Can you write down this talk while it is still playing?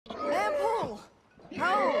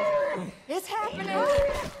Oh, it's happening.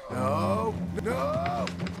 No, no.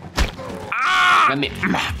 Let me.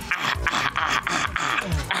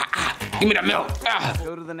 Give me the milk.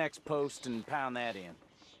 Go to the next post and pound that in.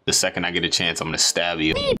 The second I get a chance, I'm gonna stab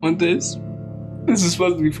you. Want this? This is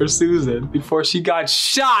supposed to be for Susan before she got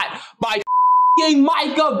shot by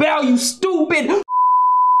Micah Bell, you stupid.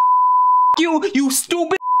 You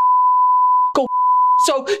stupid. Go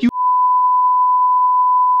so you.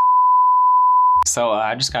 So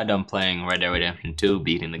I just got done playing Red Dead Redemption 2,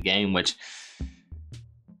 beating the game, which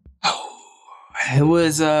it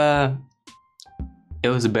was a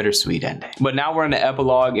bittersweet ending. But now we're in the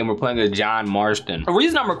epilogue and we're playing as John Marston. The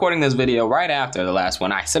reason I'm recording this video right after the last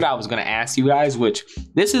one, I said I was gonna ask you guys, which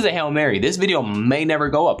this is a Hail Mary. This video may never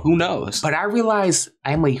go up, who knows? But I realize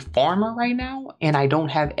I'm a farmer right now and I don't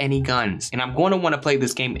have any guns. And I'm going to want to play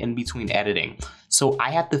this game in between editing. So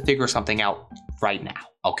I have to figure something out right now,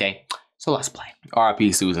 okay? So let's play.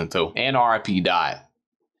 RIP Susan too, and RIP Dot,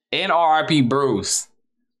 and RIP Bruce.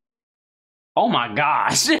 Oh my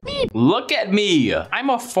gosh, look at me.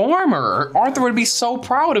 I'm a farmer. Arthur would be so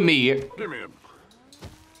proud of me. Give me him.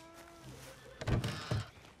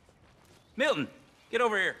 Milton, get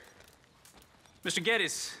over here. Mr.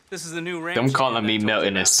 Geddes, this is the new ranch. Them calling me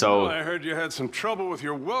Milton is so. I heard you had some trouble with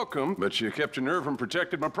your welcome, but you kept your nerve and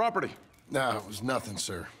protected my property. No, it was nothing,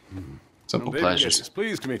 sir. Simple David pleasures. Geddes,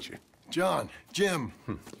 pleased to meet you. John, Jim,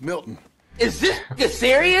 Milton, Is this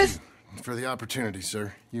serious? for the opportunity,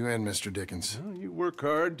 sir. You and Mr. Dickens. Well, you work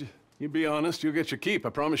hard. You be honest, you'll get your keep. I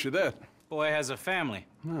promise you that. Boy has a family.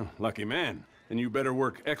 Oh, lucky man. Then you better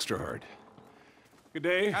work extra hard. Good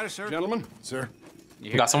day, Howdy, sir. gentlemen. Sir?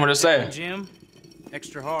 You Got somewhere to say. Jim,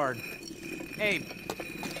 extra hard.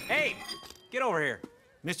 Hey, get over here.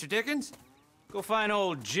 Mr. Dickens? Go find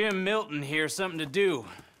old Jim Milton here something to do.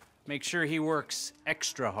 Make sure he works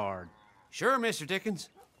extra hard. Sure, Mr. Dickens.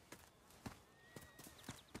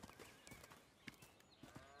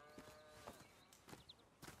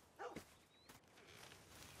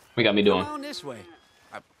 What got me doing? Come on this way.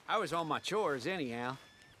 I was on my chores anyhow.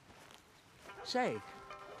 Say,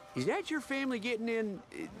 is that your family getting in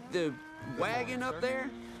the wagon up there?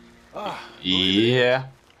 Yeah.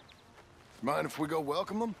 Mind if we go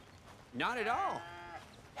welcome them? Not at all.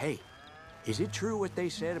 Hey, is it true what they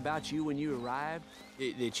said about you when you arrived?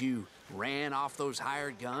 That you ran off those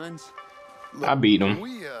hired guns? I beat him. Can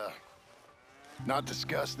we, not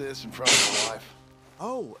discuss this in front of your wife?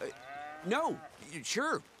 Oh, no,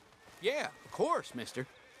 sure. Yeah, of course, mister.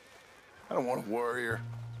 I don't want to worry her.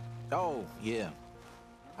 Oh, yeah.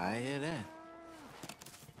 I hear that.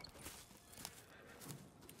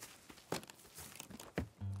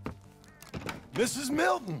 Mrs.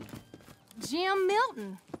 Milton! Jim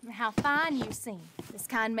Milton. How fine you seem. This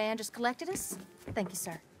kind man just collected us. Thank you,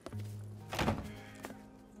 sir.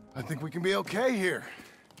 I think we can be okay here.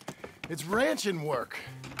 It's ranching work.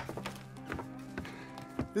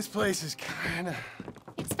 This place is kinda...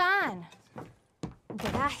 It's fine.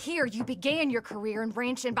 But I hear you began your career in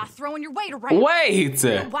ranching by throwing your weight around. Wait.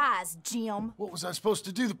 You're wise, Jim. What was I supposed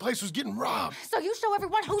to do? The place was getting robbed. So you show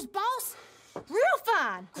everyone who's boss? Real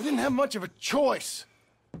fine. I didn't have much of a choice.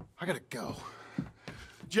 I gotta go.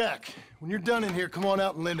 Jack, when you're done in here, come on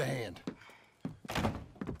out and lend a hand.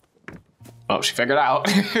 Oh, she figured out.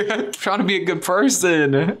 Trying to be a good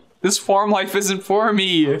person. This farm life isn't for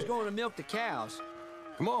me. I was going to milk the cows.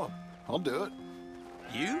 Come on, I'll do it.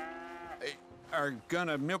 You are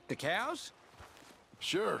gonna milk the cows?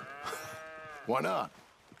 Sure. Why not?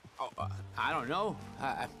 Oh, I don't know.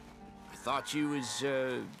 I thought you was,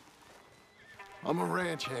 I'm a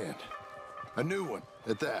ranch hand. A new one,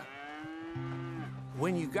 at that.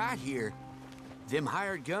 When you got here, them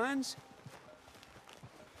hired guns?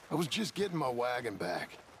 I was just getting my wagon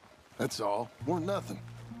back. That's all. Weren't nothing.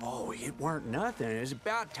 Oh, it weren't nothing. It was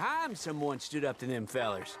about time someone stood up to them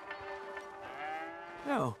fellers.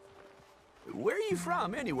 Oh, where are you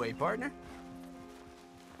from anyway, partner?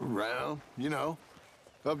 Around, you know.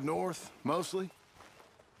 Up north, mostly.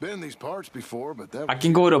 Been in these parts before, but that... I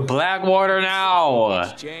can go to Blackwater now.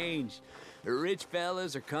 It's changed. The rich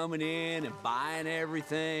fellas are coming in and buying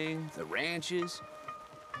everything, the ranches.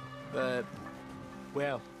 But,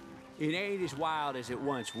 well, it ain't as wild as it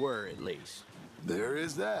once were, at least. There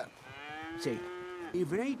is that. Say,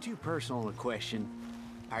 if it ain't too personal a question,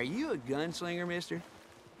 are you a gunslinger, mister?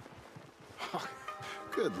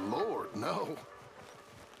 Good Lord, no.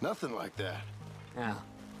 Nothing like that. Oh.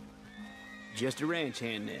 Just a ranch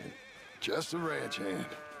hand, then. Just a ranch hand.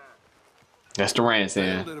 That's the ranch,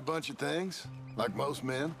 Failed then. at a bunch of things, like most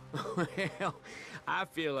men. Well, I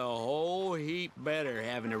feel a whole heap better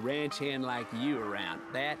having a ranch hand like you around.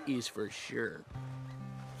 That is for sure.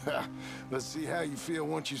 Let's see how you feel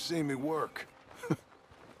once you see me work.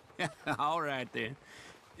 All right, then.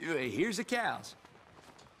 Here's the cows.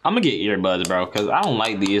 I'm gonna get earbuds, bro, because I don't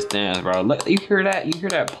like these things, bro. Look, you hear that? You hear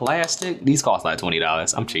that plastic? These cost like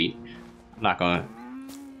 $20. I'm cheap. I'm not gonna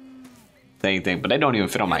say anything, but they don't even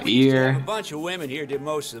fit on my We used to have ear. a bunch of women here did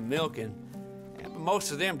most of the milking. Yeah, but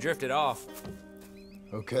most of them drifted off.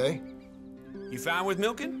 Okay. You fine with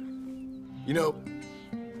milking? You know,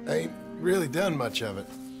 I ain't really done much of it.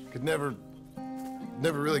 Could never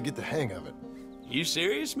really get the hang of it. You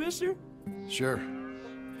serious, mister? Sure.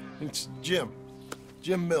 It's Jim.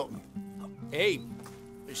 Jim Milton. Hey,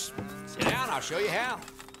 just sit down, I'll show you how.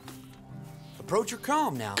 Approach her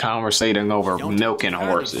calm now. Conversating over Don't milking take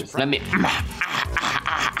horses. Let me.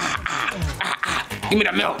 Give me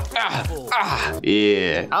the milk.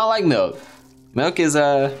 Yeah, I don't like milk. Milk is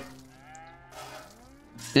yeah.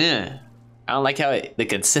 I don't like how the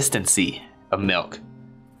consistency of milk.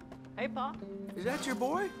 Hey, Pa. Is that your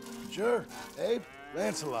boy? Sure. Abe,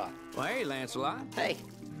 Lancelot. Well, hey, Lancelot. Hey.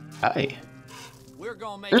 Hey. We're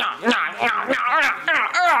gonna make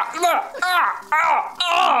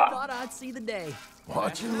Thought I'd see the day.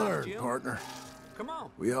 Watch and learn, Jim. partner. Come on.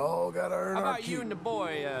 We all gotta earn How our about you keep. and the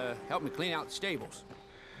boy help me clean out the stables?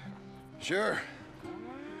 Sure.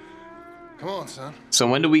 Come on, son. So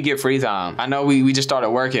when do we get free time? I know we just started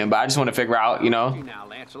working, but I just want to figure out, you You know. now,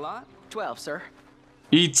 Lancelot. 12, sir.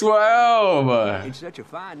 E12. It's such a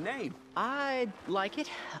fine name. I like it.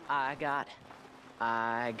 I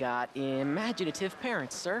got imaginative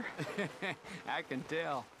parents, sir. I can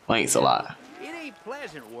tell. Thanks a lot. It ain't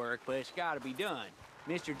pleasant work, but it's gotta be done.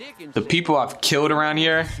 Mr. Dickens. The said- people I've killed around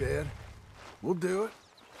here. Said, we'll do it.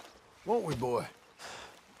 Won't we, boy?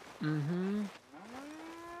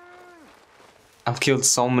 I've killed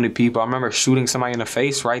so many people. I remember shooting somebody in the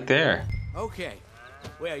face right there. Okay.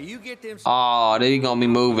 Well, you get them. Oh, they gonna be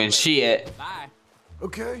moving shit. Bye.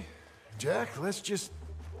 Okay, Jack, let's just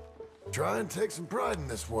try and take some pride in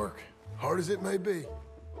this work, hard as it may be.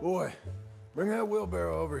 Boy, bring that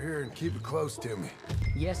wheelbarrow over here and keep it close to me.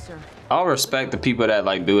 Yes, sir. I'll respect the people that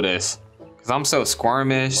like do this. Cause I'm so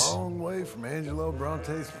squirmish. Long way from Angelo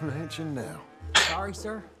Bronte's mansion now. Sorry,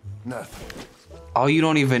 sir. Nothing. Oh, you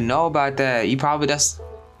don't even know about that. You probably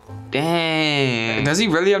dang. Does he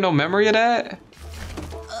really have no memory of that?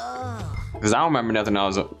 Cause I don't remember nothing. I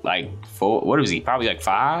was like 4. What was he? Probably like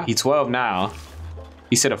 5. He's 12 now.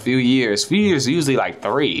 He said a few years. Few years usually like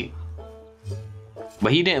 3.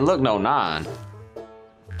 But he didn't look no 9.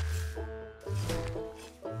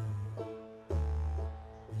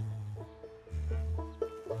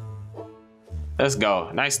 Let's go.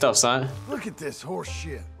 Nice stuff, son. Look at this horse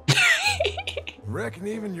shit. Reckon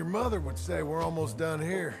even your mother would say we're almost done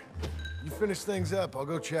here. You finish things up, I'll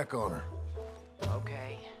go check on her.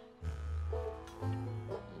 Okay.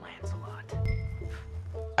 Lancelot.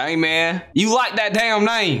 Hey, man. You like that damn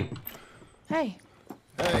name. Hey,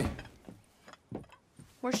 Hey,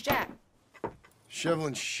 where's Jack?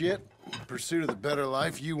 shoveling shit in pursuit of the better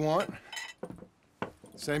life you want?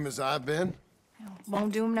 Same as I've been?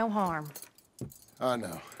 Won't do him no harm. I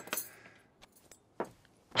know.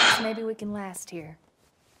 Maybe we can last here.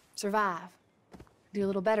 Survive. Do a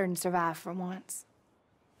little better than survive for once.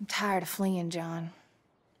 I'm tired of fleeing, John.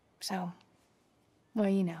 So, well,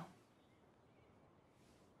 you know.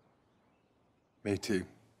 Me too.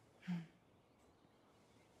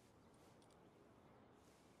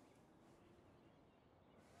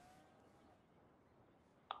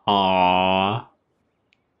 Aww.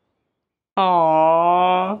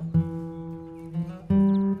 Aww.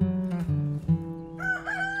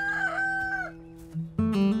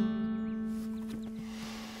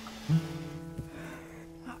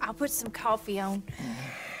 I'll put some coffee on.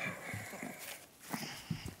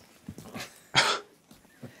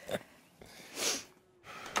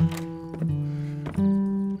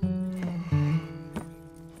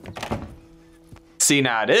 See,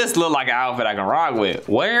 now this look like an outfit I can rock with.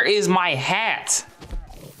 Where is my hat?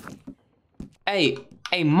 Hey,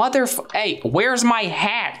 hey, where's my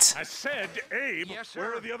hat? I said, Abe, Yes, sir.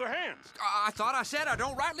 where are the other hands? I thought I said I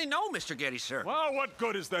don't rightly know, Mr. Geddes, sir. Well, what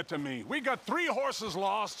good is that to me? We got 3 horses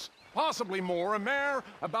lost, possibly more, a mare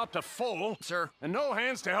about to foal, Sir. and no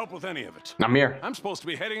hands to help with any of it. I'm here. I'm supposed to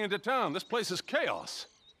be heading into town. This place is chaos.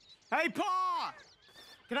 Hey, Pa!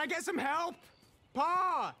 Can I get some help?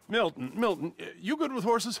 Pa! Milton, you good with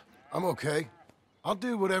horses? I'm okay. I'll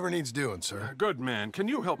do whatever needs doing, sir. Good man. Can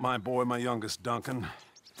you help my boy, my youngest Duncan?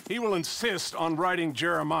 He will insist on riding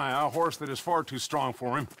Jeremiah, a horse that is far too strong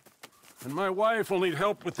for him. And my wife will need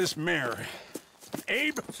help with this mare.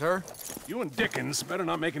 Abe? Sir? You and Dickens better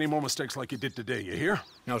not make any more mistakes like you did today, you hear?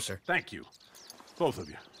 No, sir. Thank you. Both of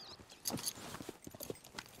you.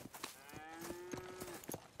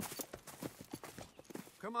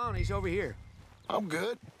 Come on, he's over here. I'm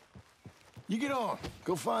good. You get on.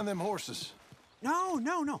 Go find them horses. No.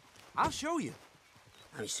 I'll show you.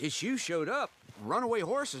 I mean, since you showed up, runaway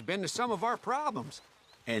horse has been to some of our problems.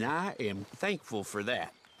 And I am thankful for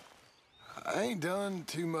that. I ain't done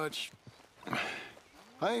too much.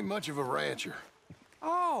 I ain't much of a rancher.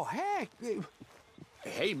 Oh, heck.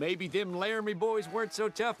 Hey, maybe them Laramie boys weren't so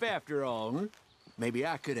tough after all, huh? Maybe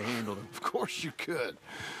I could have handled them. Of course you could.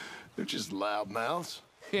 They're just loudmouths.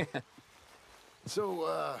 Yeah.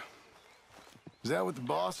 So, is that what the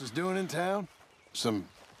boss is doing in town? Some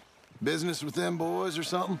business with them boys or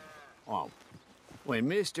something? Oh, when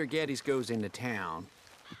Mr. Geddes goes into town,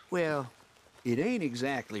 well, it ain't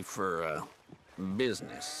exactly for,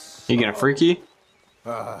 business. You getting freaky?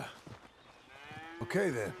 Okay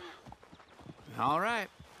then. All right.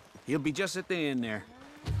 He'll be just at the end there.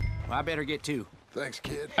 Well, I better get to. Thanks,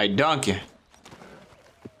 kid. Hey, Duncan.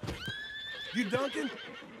 You Duncan?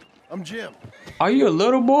 I'm Jim. Are you a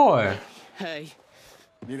little boy? Hey.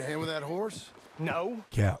 Need a hand with that horse? No?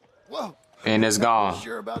 Yeah. Whoa. And it's gone.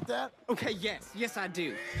 Sure about that? Okay, yes, I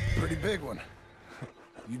do. Pretty big one.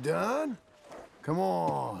 You done? Come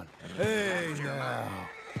on. Hey, now.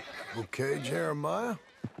 Okay, Jeremiah.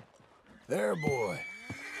 There, boy.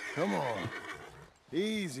 Come on.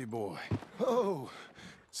 Easy, boy. Oh,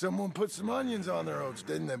 someone put some onions on their oats,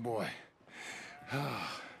 didn't they, boy?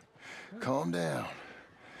 Calm down.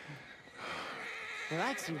 He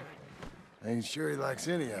likes you. I ain't sure he likes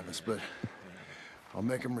any of us, but I'll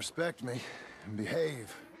make him respect me and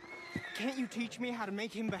behave. Can't you teach me how to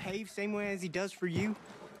make him behave same way as he does for you?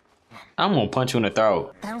 I'm gonna punch you in the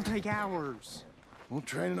throat. That'll take hours. Well,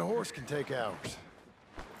 training a horse can take hours.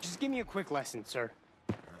 Just give me a quick lesson, sir.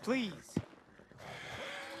 Please.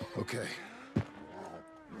 Okay.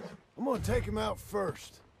 I'm gonna take him out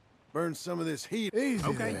first. Burn some of this heat. Easy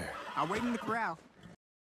Okay. there. I'll wait in the corral.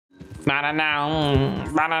 Can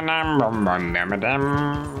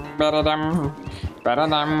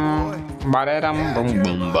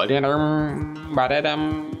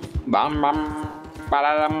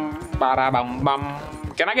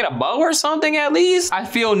I get a bow or something at least? I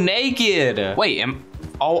feel naked. Wait,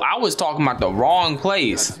 oh, I was talking about the wrong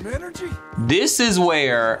place. Got some energy? This is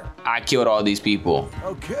where I killed all these people.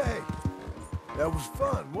 Okay. That was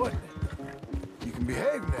fun, wasn't it? You can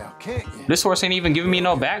behave now, can't you? This horse ain't even giving me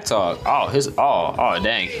no back talk. Oh,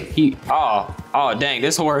 dang. Oh, dang,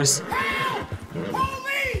 this horse.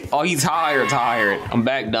 Oh, he's tired. I'm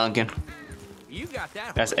back, Duncan. You got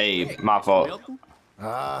that. That's Abe, my fault.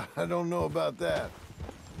 I don't know about that.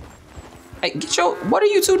 Hey, what are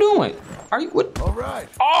you two doing? Are you, what? All right.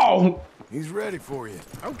 Oh! He's ready for you.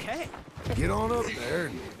 Okay. Get on up there.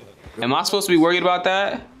 Am I supposed to be worried about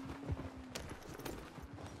that?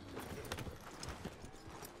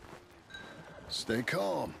 Stay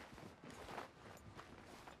calm.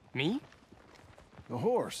 Me? The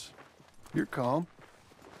horse. You're calm.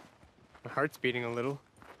 My heart's beating a little.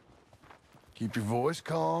 Keep your voice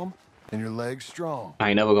calm and your legs strong. I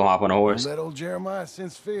ain't never gonna hop on a horse. Don't let old Jeremiah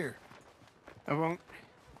sense fear. I won't.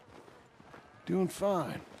 Doing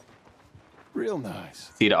fine. Real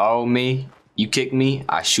nice. See the old me? You kick me,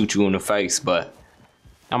 I shoot you in the face, but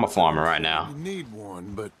I'm a farmer right now. You need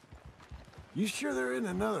one, but you sure there isn't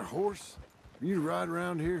another horse for you to ride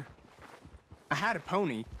around here? I had a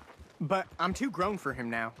pony, but I'm too grown for him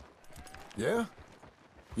now. Yeah?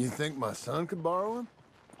 You think my son could borrow him?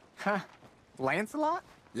 Huh. Lancelot?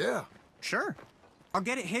 Yeah. Sure. I'll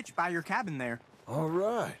get it hitched by your cabin there. All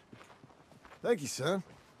right. Thank you, son.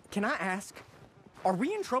 Can I ask, are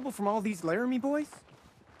we in trouble from all these Laramie boys?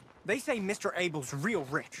 They say Mr. Abel's real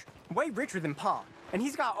rich, way richer than Pa, and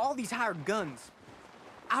he's got all these hired guns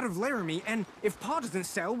out of Laramie, and if Pa doesn't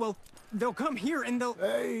sell, well, they'll come here and they'll...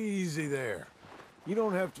 Hey, easy there. You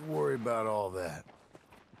don't have to worry about all that.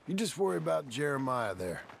 You just worry about Jeremiah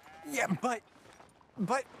there. Yeah, but...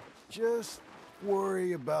 Just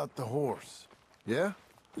worry about the horse. Yeah?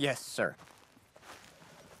 Yes, sir.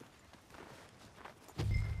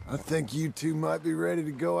 I think you two might be ready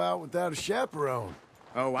to go out without a chaperone.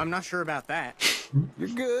 Oh, I'm not sure about that. You're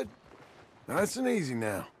good. Nice and easy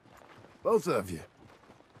now. Both of you.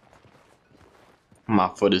 My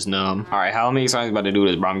foot is numb. All right, how many times about to do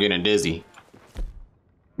this, bro? I'm getting dizzy.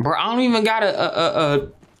 Bro, I don't even got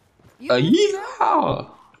a yeehaw.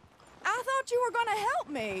 I thought you were gonna help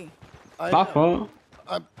me. My fault.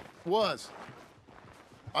 I was.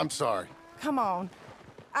 I'm sorry. Come on.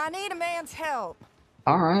 I need a man's help.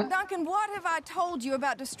 All right. Duncan, what have I told you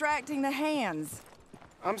about distracting the hands?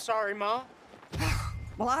 I'm sorry, Ma.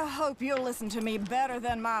 Well, I hope you'll listen to me better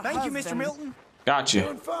than my husband. Thank you, Mr. Milton. Got you.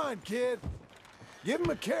 Doing fine, kid. Give him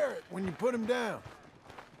a carrot when you put him down.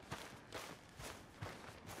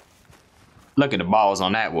 Look at the balls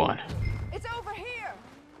on that one. It's over here.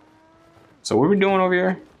 So what are we doing over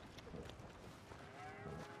here?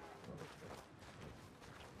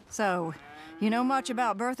 So, you know much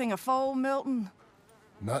about birthing a foal, Milton?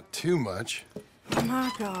 Not too much.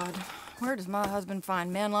 My God, where does my husband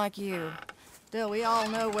find men like you? Still, we all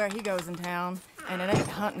know where he goes in town, and it ain't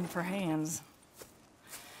hunting for hands.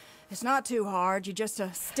 It's not too hard. You just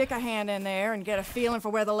stick a hand in there and get a feeling for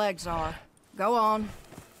where the legs are. Go on.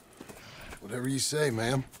 Whatever you say,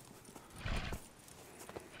 ma'am.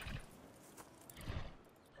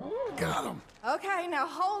 Got him. Okay, now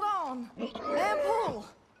hold on. And pull.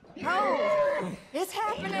 Hold. It's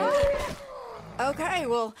happening. Okay,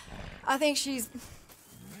 well, I think she's...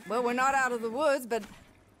 Well, we're not out of the woods, but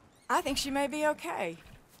I think she may be okay.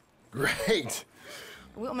 Great.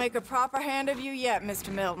 We'll make a proper hand of you yet,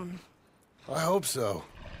 Mr. Milton. I hope so.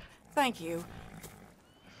 Thank you.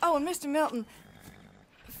 Oh, and Mr. Milton,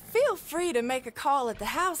 feel free to make a call at the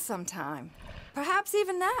house sometime. Perhaps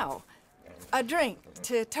even now. A drink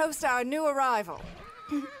to toast our new arrival.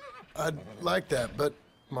 I'd like that, but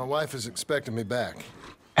my wife is expecting me back.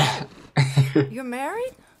 You're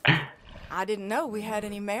married? I didn't know we had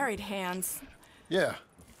any married hands. Yeah.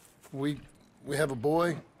 We have a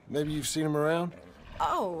boy. Maybe you've seen him around?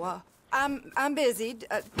 Oh, I'm busy.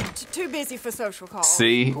 Too busy for social calls.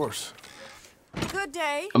 See? Of course. Good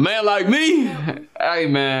day. A man like me? Hey,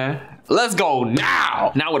 man. Let's go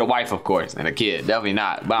now. Not with a wife, of course, and a kid. Definitely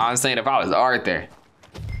not. But I'm saying if I was Arthur,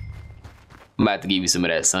 I'm about to give you some of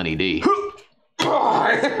that Sunny D.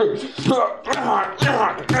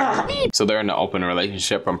 So they're in an open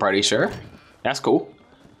relationship, I'm pretty sure. That's cool.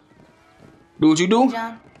 Do what you do?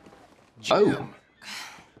 John. Oh.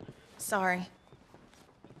 Sorry.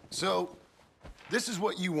 So, this is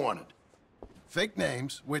what you wanted. Fake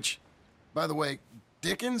names, which, by the way,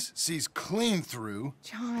 Dickens sees clean through.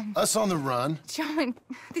 John. Us on the run. John,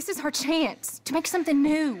 this is our chance to make something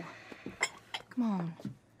new. Come on.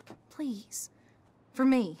 Please. For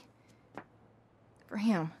me. For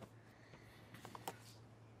him.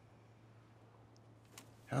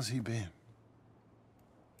 How's he been?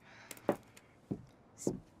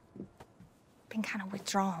 He's been kind of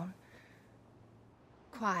withdrawn.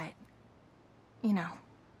 Quiet. You know.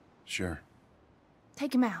 Sure.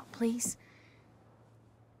 Take him out, please.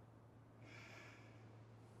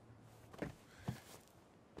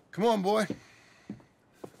 Come on, boy.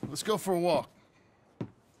 Let's go for a walk.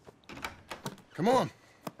 Come on.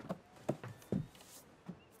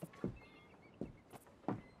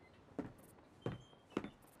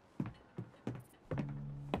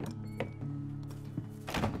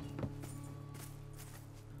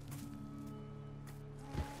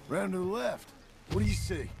 Round to the left. What do you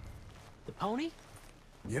see? The pony?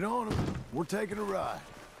 Get on him. We're taking a ride.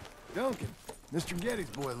 Duncan, Mr. Getty's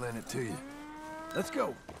boy lent it to you. Let's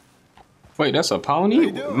go. Wait, that's a pony? How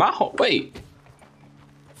you doing? Wait.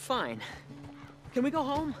 Fine. Can we go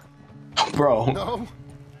home? Bro. No.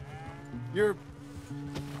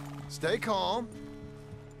 Stay calm.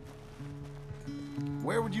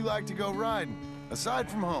 Where would you like to go riding,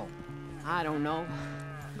 aside from home? I don't know.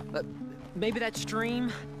 Maybe that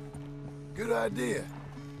stream? Good idea.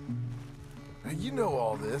 Now, you know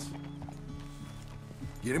all this.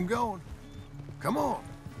 Get him going. Come on.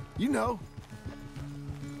 You know.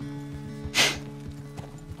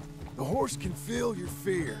 The horse can feel your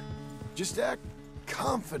fear. Just act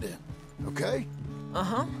confident, okay?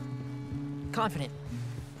 Uh-huh. Confident.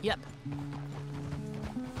 Yep.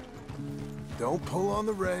 Don't pull on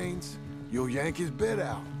the reins. You'll yank his bit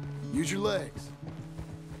out. Use your legs.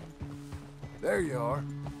 There you are.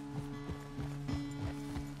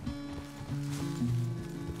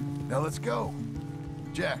 Now let's go.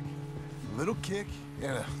 Jack, a little kick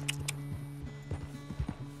and a...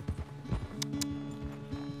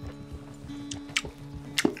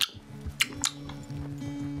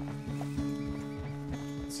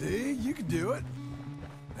 See, you can do it.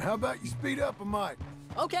 How about you speed up a mite?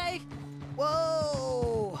 Okay.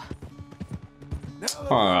 Whoa. Now let's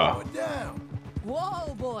slow it down.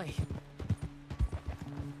 Whoa, boy.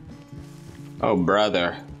 Oh,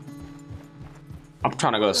 brother. I'm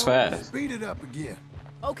trying to go as fast. Speed it up again.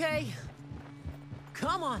 Okay.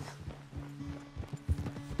 Come on.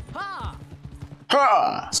 Ha!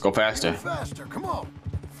 Ha! Let's go faster. Faster, come on.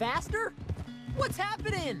 Faster? What's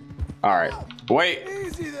happening? All right. Wait.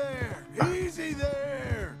 Easy there. Easy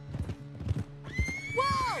there.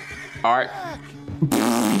 All right.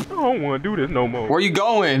 I don't want to do this no more. Where you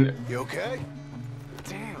going? You okay?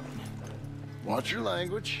 Damn. Watch your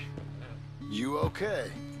language. You okay?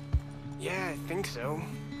 Yeah, I think so.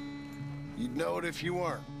 You'd know it if you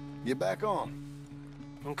weren't. Get back on.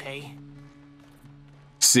 Okay.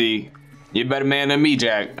 See, you're a better man than me,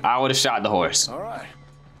 Jack. I would have shot the horse. All right.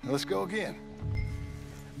 Let's go again.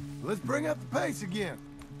 Let's bring up the pace again.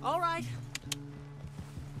 All right.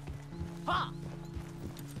 Ha!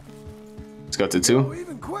 Let's go to Go 2.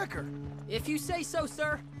 even quicker. If you say so,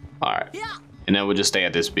 sir. All right. Yeah. And then we'll just stay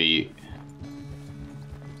at this speed.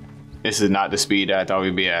 This is not the speed that I thought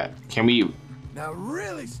we'd be at. Can we? Now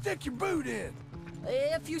really stick your boot in.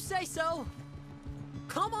 If you say so.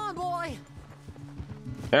 Come on, boy.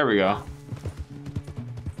 There we go.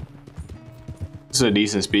 This is a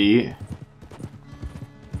decent speed.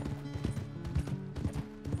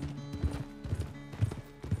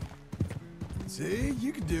 See,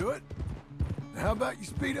 you can do it. Now, how about you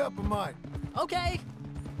speed up a mite? Okay.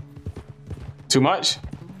 Too much?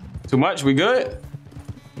 Too much? We good?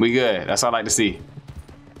 We good. That's all I like to see.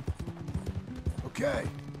 Okay.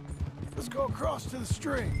 Let's go across to the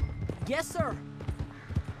stream. Yes, sir.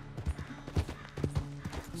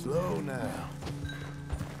 Slow now.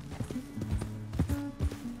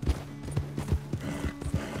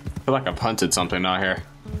 I feel like I've hunted something out here.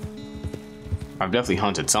 I've definitely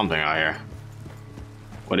hunted something out here.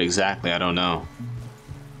 What exactly? I don't know.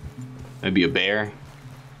 Maybe a bear?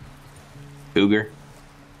 Cougar?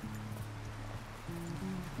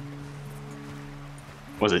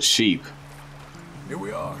 Was it sheep? Here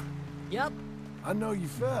we are. Yep. I know you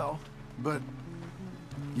fell, but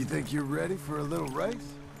you think you're ready for a little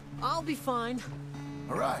race? I'll be fine.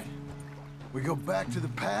 All right. We go back to the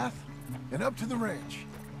path and up to the ranch.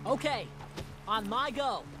 Okay. On my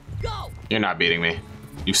go. Go! You're not beating me.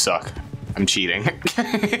 You suck. I'm cheating.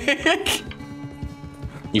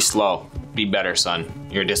 You slow. Be better, son.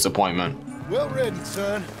 You're a disappointment. Well ridden,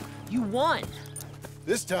 son. You won.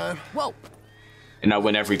 This time, Whoa. And I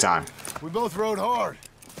win every time. we both rode hard.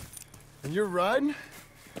 And your riding,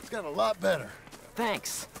 it's got a lot better.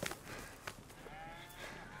 Thanks.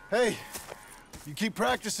 Hey, you keep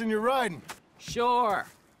practicing your riding. Sure.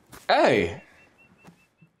 Hey.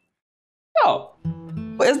 Yo.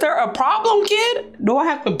 Is there a problem, kid? Do I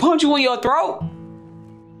have to punch you in your throat?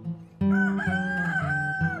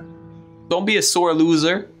 Don't be a sore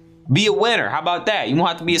loser. Be a winner. How about that? You won't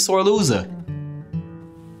have to be a sore loser.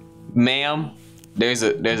 Ma'am, there's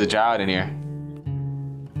a child in here.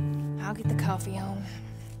 I'll get the coffee on.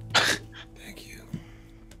 Thank you.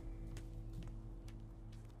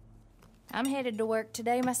 I'm headed to work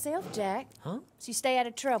today myself, Jack. Huh? So you stay out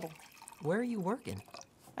of trouble. Where are you working?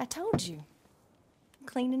 I told you.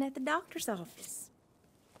 Cleaning at the doctor's office.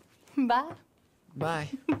 Bye. Bye.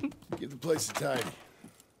 Give the place a tidy.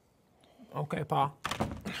 Okay, Pa.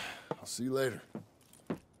 I'll see you later.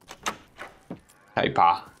 Hey,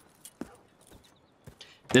 Pa.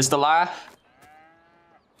 This the life?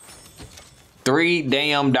 $3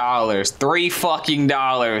 damn. $3 fucking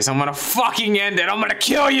dollars. I'm gonna fucking end it. I'm gonna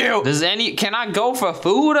kill you. Can I go for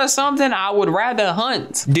food or something? I would rather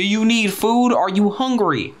hunt. Do you need food? Are you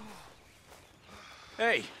hungry?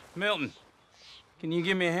 Hey, Milton. Can you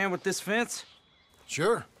give me a hand with this fence?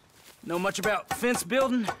 Sure. Know much about fence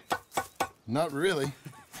building? Not really.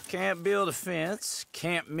 Can't build a fence,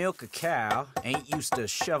 can't milk a cow, ain't used to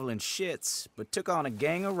shoveling shits, but took on a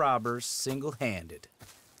gang of robbers single-handed.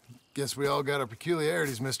 Guess we all got our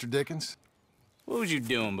peculiarities, Mr. Dickens. What was you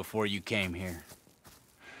doing before you came here?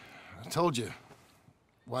 I told you.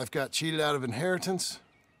 Wife got cheated out of inheritance.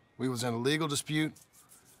 We was in a legal dispute.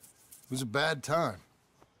 It was a bad time.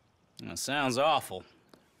 That sounds awful,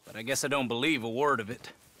 but I guess I don't believe a word of it.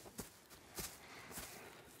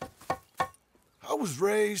 I was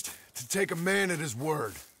raised to take a man at his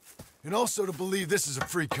word, and also to believe this is a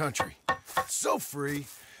free country. So free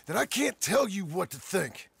that I can't tell you what to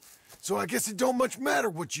think. So I guess it don't much matter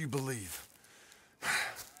what you believe.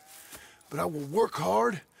 But I will work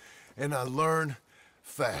hard, and I learn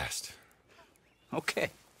fast. Okay.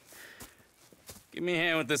 Give me a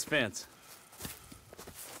hand with this fence.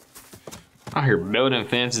 Out here building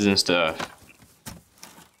fences and stuff.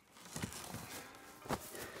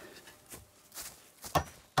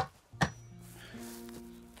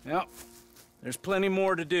 Yep. There's plenty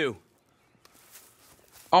more to do.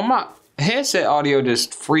 Oh, my headset audio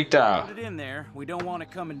just freaked out. Put it in there. We don't want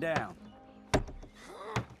it coming down.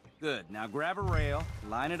 Good. Now grab a rail,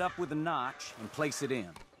 line it up with a notch, and place it in.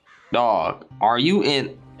 Dog, are you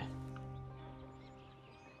in?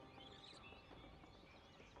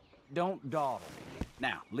 Don't dawdle.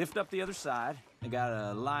 Now, lift up the other side. I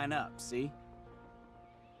gotta line up, see?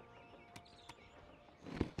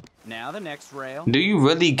 Now the next rail. Do you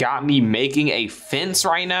really got me making a fence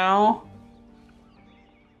right now?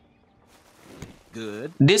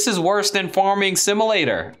 Good. This is worse than Farming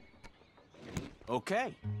Simulator.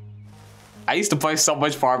 Okay. I used to play so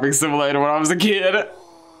much Farming Simulator when I was a kid.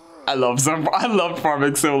 I loved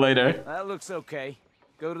Farming Simulator. That looks okay.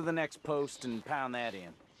 Go to the next post and pound that in.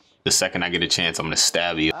 The second I get a chance, I'm gonna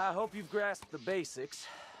stab you. I hope you've grasped the basics.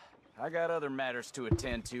 I got other matters to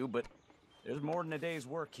attend to, but there's more than a day's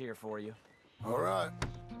work here for you. All right.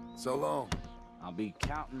 So long. I'll be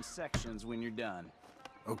counting sections when you're done.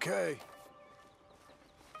 Okay.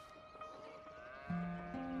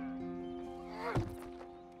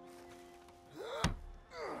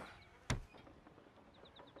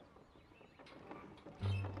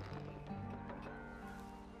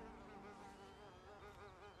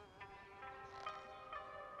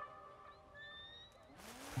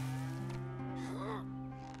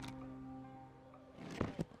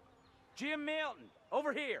 Jim Milton,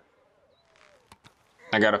 over here.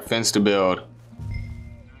 I got a fence to build.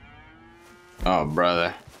 Oh,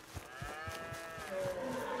 brother.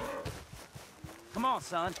 Come on,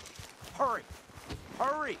 son. Hurry.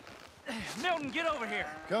 Hurry. Milton, get over here.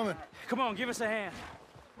 Coming. Come on, give us a hand.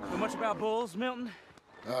 Know much about bulls, Milton?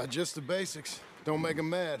 Just the basics. Don't make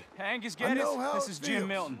them mad. Angus I know Geddes, how this it is Jim feels.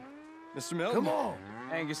 Milton. Mr. Milton? Come on.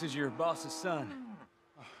 Angus is your boss's son.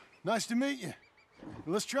 Nice to meet you.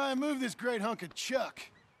 Let's try and move this great hunk of chuck.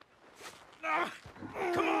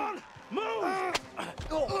 Come on, move!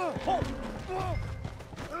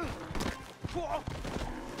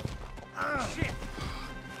 Shit!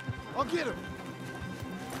 I'll get him.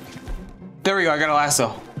 There we go, I got a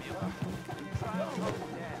lasso.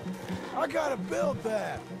 I gotta build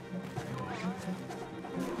that.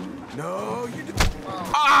 No, you don't.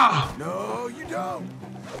 Ah! No, you don't.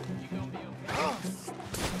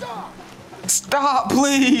 Stop. Stop,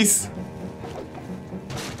 please!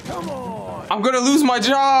 Come on. I'm gonna lose my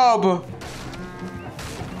job!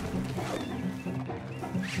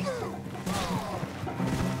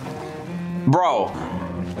 Bro.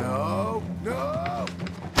 No, no.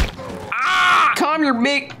 Ah! Calm your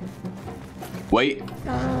big... Wait.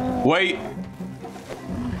 Wait.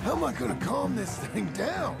 How am I gonna calm this thing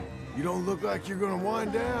down? You don't look like you're gonna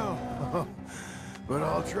wind down. But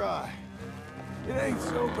I'll try. It ain't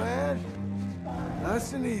so bad.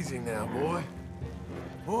 Nice and easy now, boy.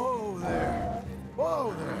 Whoa there.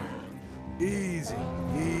 Whoa there. Easy,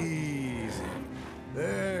 easy.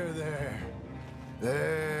 There, there.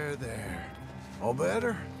 There, there. All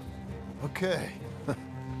better? Okay.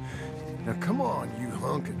 Now come on, you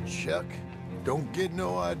hunk of chuck. Don't get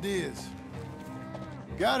no ideas.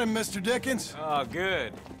 Got him, Mr. Dickens. Oh,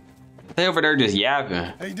 good. They over there just yapping.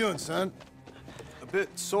 How you doing, son? A bit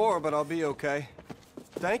sore, but I'll be okay.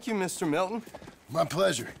 Thank you, Mr. Milton. My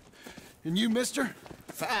pleasure. And you, mister?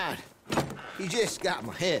 Fine. He just got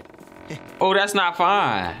my head. Oh, that's not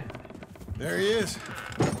fine. There he is.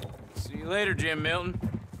 See you later, Jim Milton.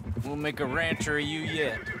 We'll make a rancher of you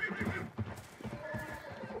yet.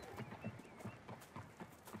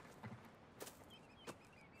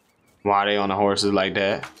 Why are they on the horses like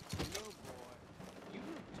that?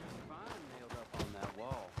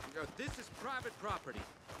 This is private property.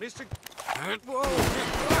 Mr.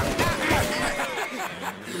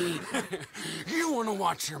 You want to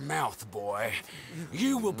watch your mouth, boy.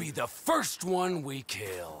 You will be the first one we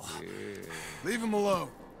kill. Leave him alone.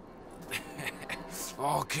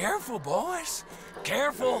 Oh, careful, boys.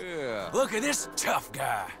 Careful. Look at this tough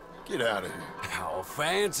guy. Get out of here. Oh,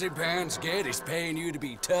 fancy pants Geddes paying you to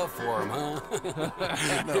be tough for him,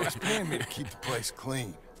 huh? No, he's paying me to keep the place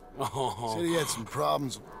clean. Oh. Said he had some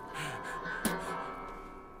problems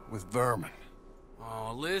with vermin.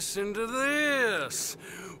 Oh, listen to this.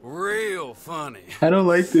 Real funny. I don't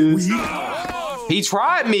like this. He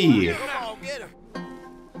tried me.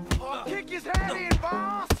 Kick his head in,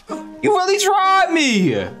 boss! You really tried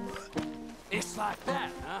me. It's like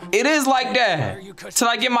that, huh? It is like that. Till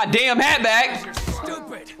I get my damn hat back. You're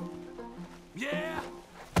stupid. Yeah.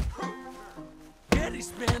 Geddes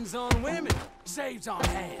spends on women, saves on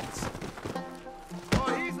hands.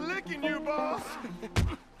 Oh, he's licking you, boss.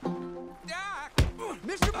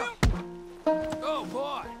 Mr. Milton! Oh,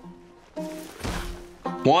 boy.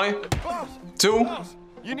 1, 2,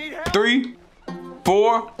 You need help? 3,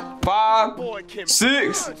 4, 5, Boy, Kim.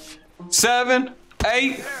 6, 7,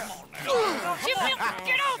 8. Jim Milton,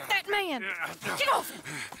 get off that man! Get off him!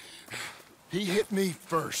 He hit me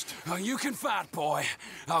first. Oh, you can fight, boy.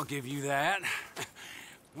 I'll give you that.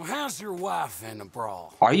 Well, how's your wife in the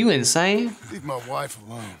brawl? Are you insane? Leave my wife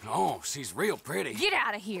alone. Oh, she's real pretty. Get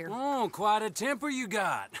out of here. Oh, quite a temper you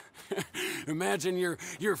got. Imagine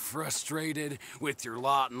you're frustrated with your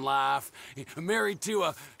lot in life, married to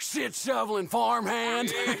a shit-shoveling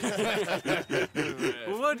farmhand.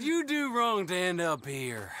 What'd you do wrong to end up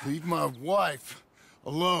here? Leave my wife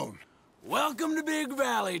alone. Welcome to Big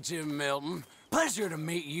Valley, Jim Milton. Pleasure to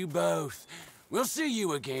meet you both. We'll see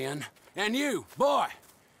you again. And you, boy,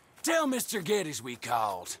 tell Mr. Geddes we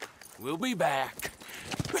called. We'll be back.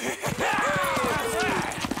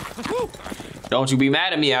 Don't you be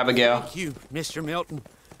mad at me, Abigail. Thank you, Mr. Milton.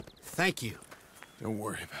 Thank you. Don't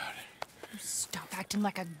worry about it. Stop acting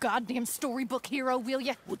like a goddamn storybook hero, will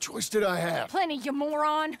ya? What choice did I have? Plenty, you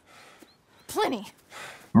moron. Plenty.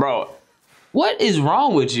 Bro, what is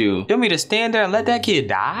wrong with you? You want me to stand there and let that kid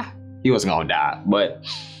die? He wasn't gonna die, but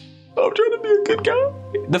I'm trying to be a good guy.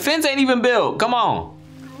 The fence ain't even built. Come on.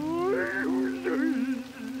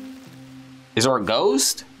 Is there a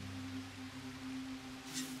ghost?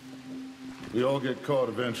 We all get caught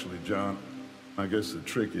eventually, John. I guess the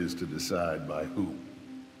trick is to decide by who.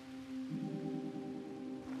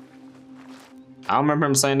 I don't remember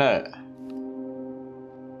him saying that.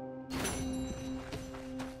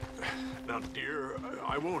 Now, dear,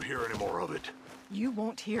 I won't hear any more of it. You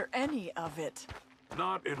won't hear any of it.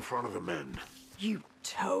 Not in front of the men. You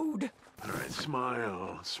toad. All right,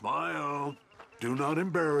 smile, smile. Do not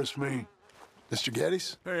embarrass me. Mr.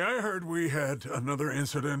 Geddes? Hey, I heard we had another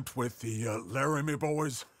incident with the Laramie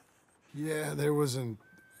boys. Yeah, there was an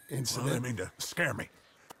incident. Well, I mean to scare me.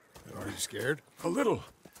 Are you scared? A little.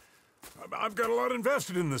 I've got a lot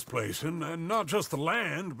invested in this place, and not just the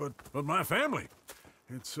land, but my family.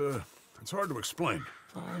 It's hard to explain.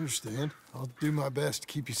 I understand. I'll do my best to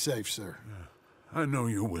keep you safe, sir. I know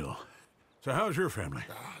you will. So how's your family?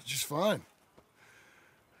 Just fine.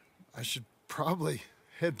 I should probably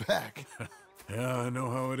head back. Yeah, I know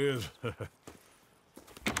how it is.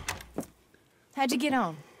 How'd you get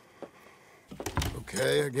on?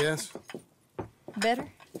 Okay, I guess. Better?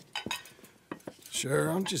 Sure,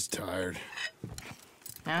 I'm just tired.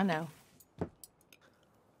 I know.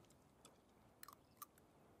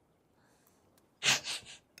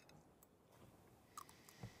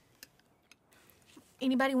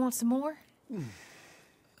 Anybody want some more? No,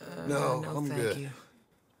 no, I'm thank good. you.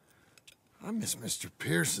 I miss Mr.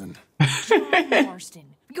 Pearson. John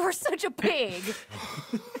Marston, you're such a pig.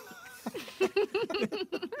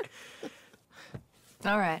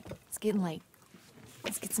 All right, it's getting late.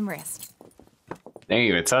 Let's get some rest. They ain't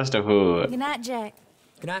even touch the food. Good night, Jack.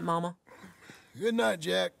 Good night, Mama. Good night,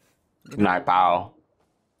 Jack. Good night, pal.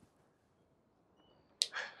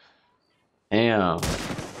 Damn.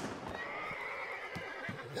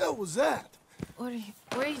 Hell was that? What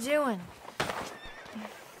are you doing?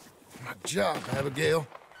 My job, Abigail.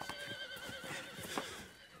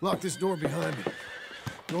 Lock this door behind me.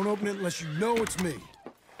 Don't open it unless you know it's me.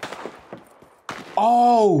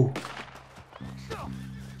 Oh!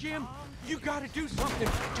 Jim, you gotta do something.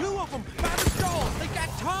 Two of them by the stalls. They got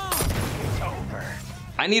Tom. It's over.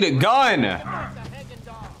 I need a gun.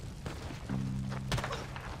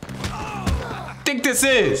 Think this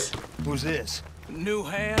is Who's this? New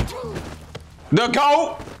hand. the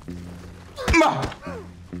goat.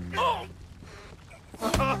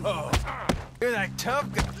 You're that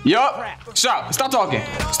tough guy. Yup. Stop. Stop talking.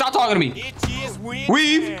 Stop talking to me.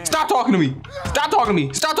 Weave. Stop talking to me. Stop talking to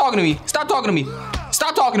me. Stop talking to me. Stop talking to me.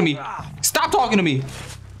 Stop talking to me. Stop talking to me.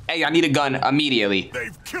 Hey, I need a gun immediately.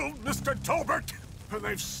 They've killed Mr. Tolbert, and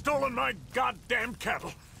they've stolen my goddamn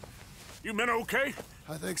cattle. You men okay?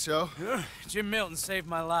 I think so. Yeah? Jim Milton saved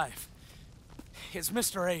my life. It's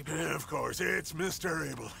Mr. Abel. Yeah, of course, it's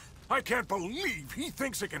Mr. Abel. I can't believe he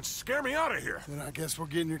thinks he can scare me out of here. Then I guess we're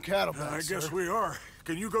getting your cattle back, I guess sir. we are.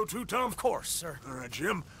 Can you go too, Tom? Of course, sir. All right,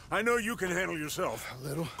 Jim. I know you can handle yourself. A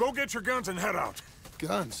little. Go get your guns and head out.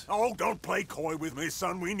 Guns? Oh, don't play coy with me,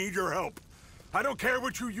 son. We need your help. I don't care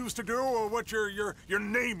what you used to do or what your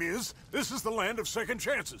name is. This is the land of second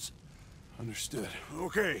chances. Understood.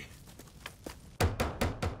 Okay.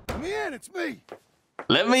 Let me in, it's me.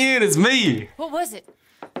 Let me in. It's me. What was it?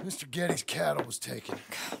 Mr. Geddes' cattle was taken.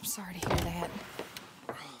 I'm sorry to hear that.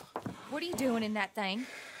 What are you doing in that thing?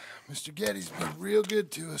 Mr. Geddes been real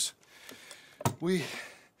good to us. What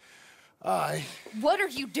are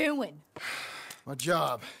you doing? My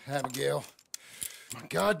job, Abigail. My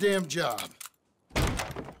goddamn job.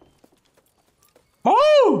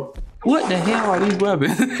 Oh! What the hell are these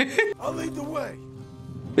weapons? I'll lead the way.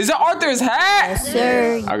 Is that Arthur's hat? Yes,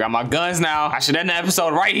 sir. I got my guns now. I should end the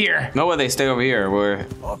episode right here. No way they stay over here. Where?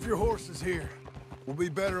 Off your horses here. We'll be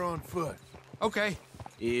better on foot. Okay.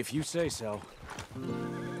 If you say so.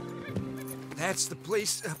 That's the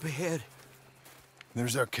place up ahead.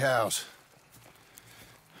 There's our cows.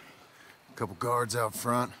 A couple guards out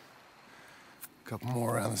front. A couple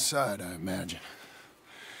more around the side, I imagine.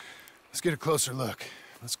 Let's get a closer look.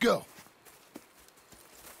 Let's go.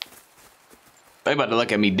 They about to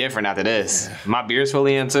look at me different after this. Yeah. My beer's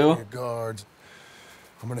fully in too. Guards.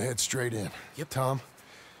 I'm gonna head straight in. Yep. Tom,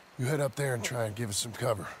 you head up there and try and give us some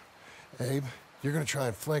cover. Abe, you're gonna try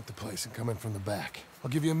and flank the place and come in from the back. I'll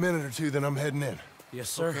give you a minute or two, then I'm heading in. Yes,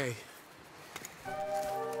 sir. Okay.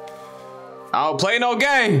 I don't play no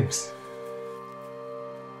games.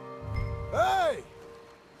 Hey!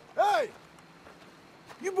 Hey!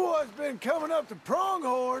 You boys been coming up to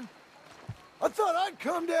Pronghorn. I thought I'd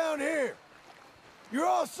come down here. You're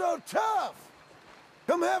all so tough.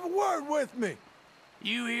 Come have a word with me.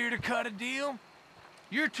 You here to cut a deal?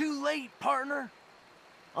 You're too late, partner.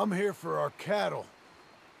 I'm here for our cattle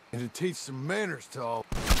and to teach some manners to all.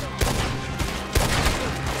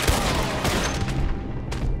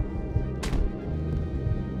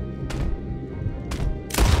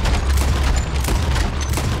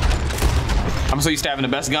 I'm so used to having the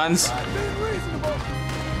best guns. Hell,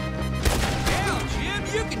 Jim,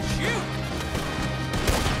 you can shoot.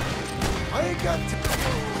 I ain't got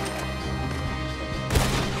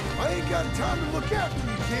time to look after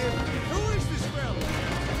you, kid. Who is this fella?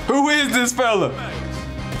 Who is this fella?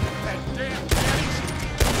 That damn crazy.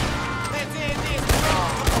 Let's end this.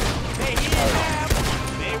 They hit him.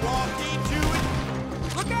 They walked into it.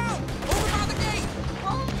 Look out! Over by the gate.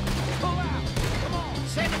 Pull out. Come on.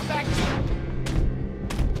 Send it back to you.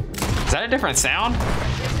 Is that a different sound?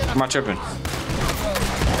 Or am I tripping?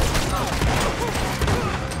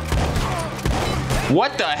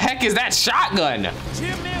 What the heck is that shotgun?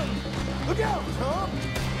 Jim Milton. Look out, Tom.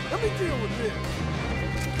 Let me deal with this.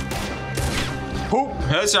 Whoop,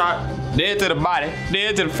 headshot. Dead to the body,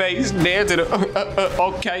 dead to the face, dead to the,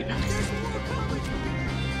 okay.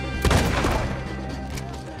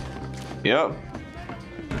 Yep.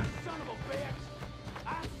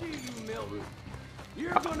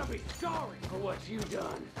 You're gonna be sorry for what you've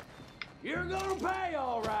done. You're gonna pay,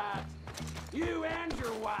 all right. You and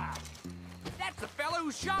your wife. That's the fellow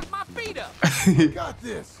who shot my feet up. Got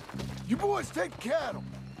this. You boys take cattle.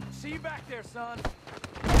 See you back there, son.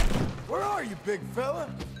 Where are you, big fella?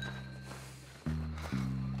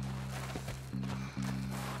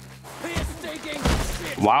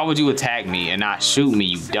 Why would you attack me and not shoot me,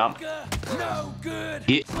 you dump? No good.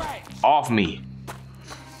 Get off me.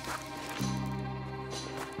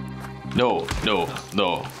 No, no,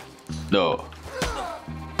 no, no.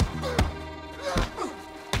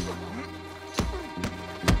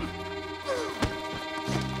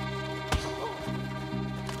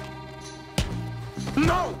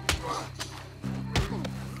 No!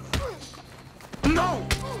 No!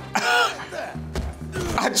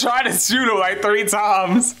 I tried to shoot him like 3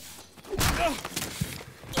 times.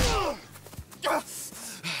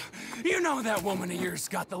 You know that woman of yours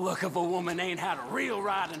got the look of a woman ain't had a real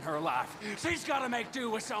ride in her life. She's gotta make do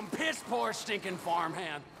with some piss-poor stinking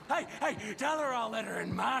farmhand. Hey, tell her I'll let her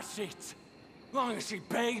in my sheets. Long as she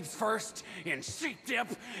bathes first in sheep dip,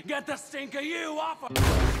 get the stink of you off of...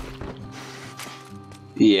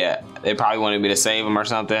 Yeah, they probably wanted me to save him or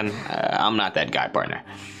something. I'm not that guy, partner.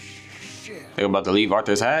 They're about to leave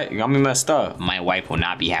Arthur's hat. You got me messed up. My wife will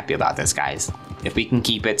not be happy about this, guys. If we can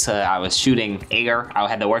keep it to I was shooting air, I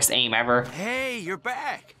had the worst aim ever. Hey, you're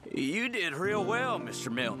back. You did real well,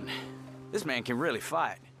 Mr. Milton. This man can really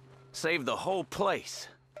fight. Saved the whole place.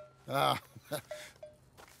 Ah,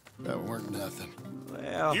 that weren't nothing.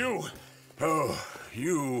 Well... You! Oh,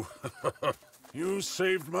 you... You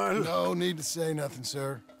saved my life. No need to say nothing,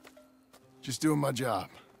 sir. Just doing my job.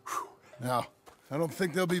 Now, I don't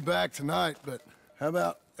think they'll be back tonight, but how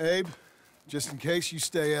about, Abe? Just in case you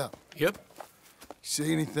stay up. Yep. You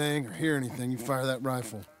see anything or hear anything, you fire that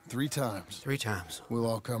rifle 3 times. 3 times. We'll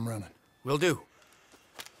all come running. Will do.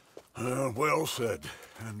 Well said.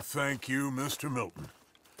 And thank you, Mr. Milton.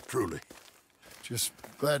 Truly. Just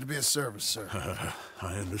glad to be of service, sir.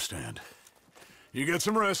 I understand. You get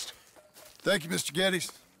some rest. Thank you, Mr.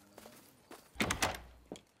 Geddes.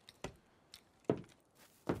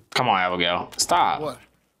 Come on, Abigail. Stop. What?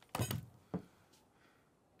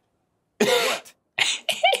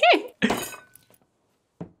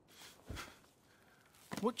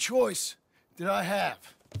 What choice did I have?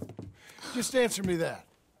 Just answer me that.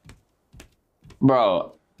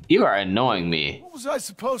 Bro, you are annoying me. What was I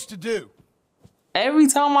supposed to do? Every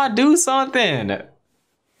time I do something.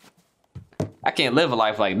 I can't live a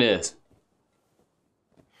life like this.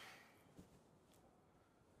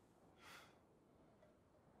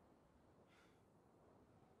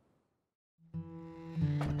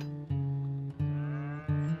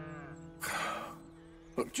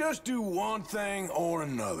 Just do one thing or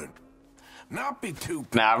another. Not be too...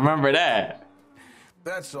 Now, remember that.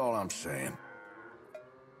 That's all I'm saying.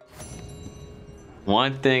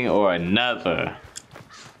 One thing or another.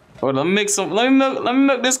 Oh, let me mix some. Let me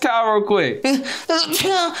milk this cow real quick.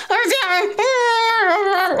 I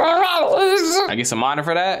get some honor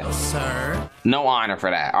for that? Sir? No honor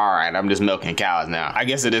for that. All right, I'm just milking cows now. I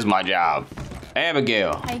guess it is my job.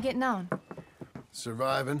 Abigail. How you getting on?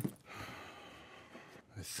 Surviving.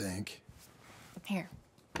 I think. Here.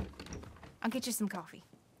 I'll get you some coffee.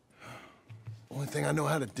 Only thing I know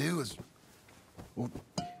how to do is... Well,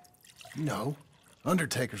 you know,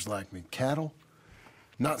 undertakers like me. Cattle,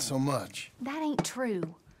 not so much. That ain't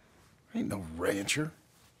true. Ain't no rancher.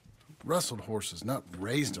 Rustled horses, not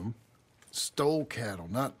raised them. Stole cattle,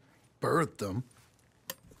 not birthed them.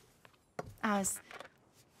 I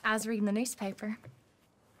was reading the newspaper.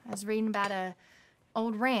 I was reading about a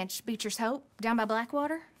old ranch, Beecher's Hope, down by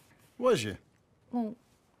Blackwater. Was you? Well,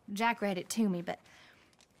 Jack read it to me, but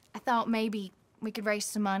I thought maybe we could raise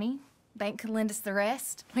some money. Bank could lend us the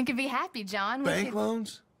rest. We could be happy, John. Bank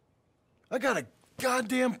loans? I got a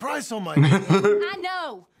goddamn price on my name. I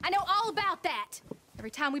know all about that.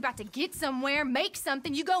 Every time we about to get somewhere, make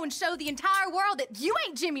something, you go and show the entire world that you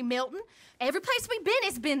ain't Jimmy Milton. Every place we've been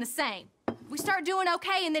has been the same. We start doing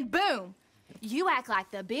okay, and then boom, you act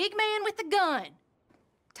like the big man with the gun.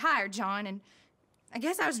 Tired, John, and I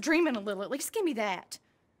guess I was dreaming a little. At least give me that.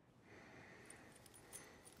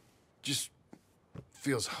 Just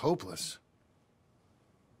feels hopeless.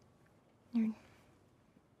 You're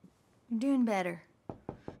doing better.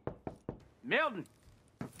 Milton!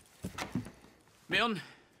 Milton,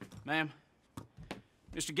 ma'am.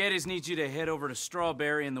 Mr. Geddes needs you to head over to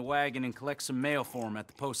Strawberry in the wagon and collect some mail for him at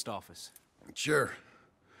the post office. Sure.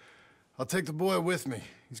 I'll take the boy with me.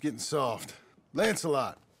 He's getting soft.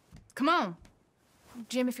 Lancelot. Come on.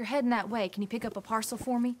 Jim, if you're heading that way, can you pick up a parcel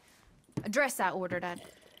for me? A dress I ordered. I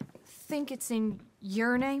think it's in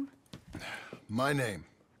your name? My name.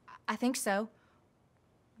 I think so.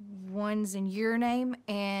 One's in your name,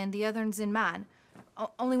 and the other one's in mine.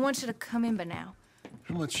 Only one should have come in by now.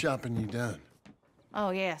 How much shopping you done? Oh,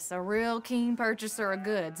 yes, a real keen purchaser of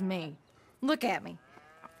goods, me. Look at me.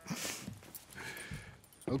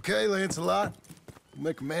 Okay, Lancelot. We'll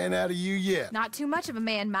make a man out of you yet. Not too much of a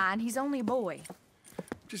man, mine. He's only a boy.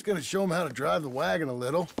 Just gonna show him how to drive the wagon a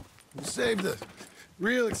little. We'll save the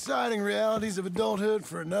real exciting realities of adulthood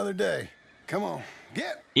for another day. Come on,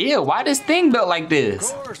 get. Yeah, why this thing built like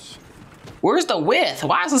this? Of course. Where's the width?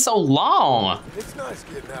 Why is it so long? It's nice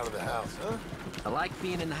getting out of the house, huh? I like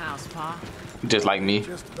being in the house, Pa. Just like me.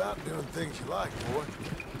 Just about doing things you like, boy.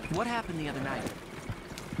 What happened the other night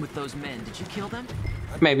with those men? Did you kill them?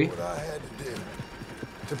 Maybe. What I had to do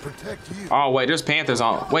to protect you. Oh, wait, there's panthers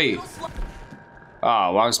on. Wait.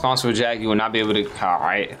 Oh, while responsible, Jack, you will not be able to. All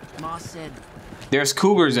right. Ma said. There's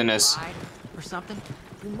cougars in this. Or something?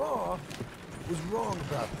 Your ma was wrong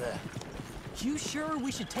about that. You sure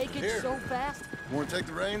we should take it Here. so fast? Want to take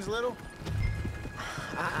the reins, little?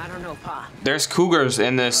 I don't know, Pa. There's cougars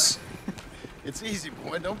in this. It's easy,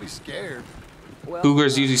 boy. Don't be scared. Well,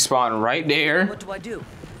 Cougars usually spawn right there. What do I do?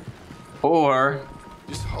 Or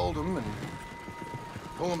Just hold them and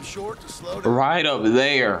pull them short to slow down. right up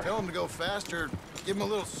there. Tell them to go faster. Give them a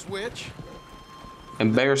little switch.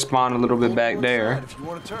 And bear spawn a little bit back there. If you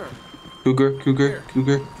want to turn. Cougar.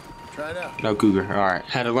 Try it out. No cougar. All right.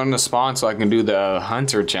 Had to learn the spawn so I can do the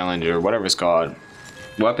hunter challenge or whatever it's called.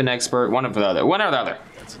 Weapon expert. One or the other.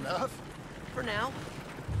 That's enough. For now.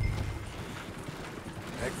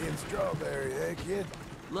 Back in Strawberry, eh, kid?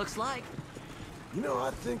 Looks like. You know,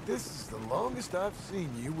 I think this is the longest I've seen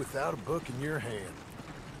you without a book in your hand.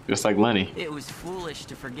 Just like Lenny. It was foolish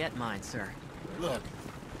to forget mine, sir. Look,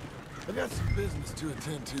 I got some business to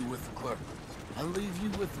attend to with the clerk. I'll leave you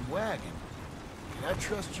with the wagon. Can I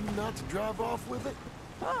trust you not to drive off with it?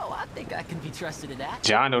 Oh, I think I can be trusted in that.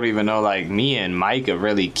 John don't even know, like, me and Micah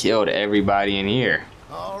really killed everybody in here.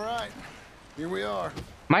 All right, here we are.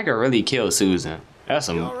 Micah really killed Susan. That's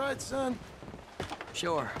You some. all right, son?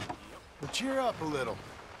 Sure. Well, cheer up a little.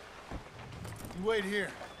 You wait here.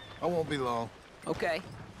 I won't be long. Okay.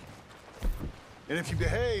 And if you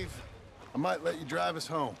behave, I might let you drive us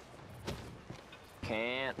home.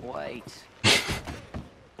 Can't wait.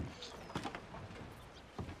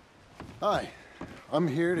 Hi, I'm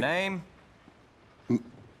here to... Name?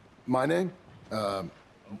 My name?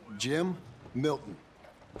 Jim Milton.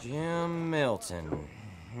 Jim Milton.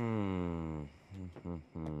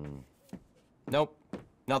 Nope,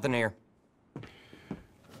 nothing here.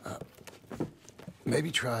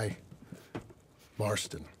 Maybe try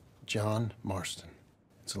Marston. John Marston.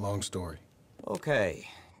 It's a long story. Okay,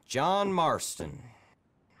 John Marston.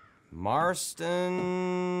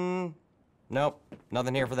 Marston... Nope,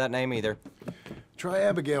 nothing here for that name either. Try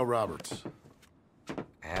Abigail Roberts.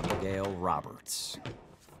 Abigail Roberts.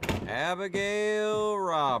 Abigail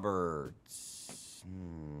Roberts.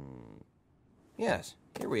 Yes,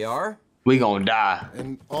 here we are. We gonna die.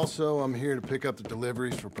 And also, I'm here to pick up the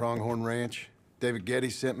deliveries for Pronghorn Ranch. David Getty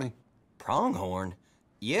sent me. Pronghorn?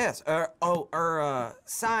 Yes,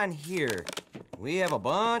 sign here. We have a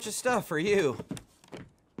bunch of stuff for you.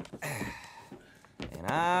 And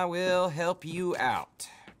I will help you out.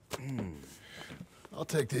 I'll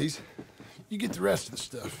take these. You get the rest of the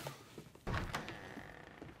stuff.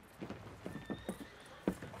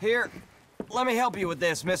 Here, let me help you with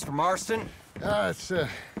this, Mr. Marston. It's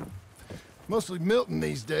mostly Milton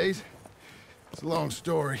these days. It's a long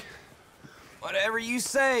story. Whatever you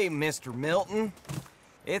say, Mr. Milton.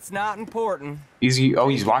 It's not important. He's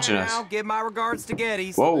watching us. Now, give my regards to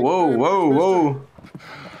Getty's. Whoa, whoa, whoa, whoa.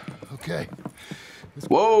 Okay.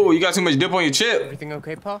 Whoa, you got too much dip on your chip. Everything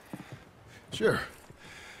okay, Pa? Sure.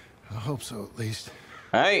 I hope so, at least.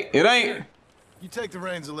 Hey, it ain't. You take the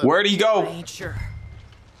reins a little. Where'd he go? I ain't sure.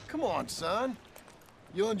 Come on, son.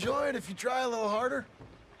 You'll enjoy it if you try a little harder.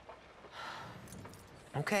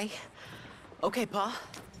 Okay. Okay, Pa.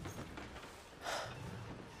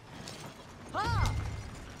 Pa!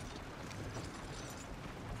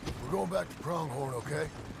 We're going back to Pronghorn, okay?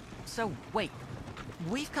 So, wait.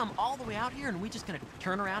 We've come all the way out here and we just gonna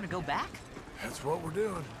turn around and go back? That's what we're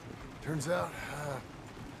doing. Turns out,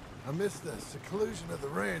 I missed the seclusion of the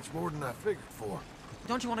ranch more than I figured for.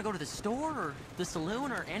 Don't you want to go to the store or the saloon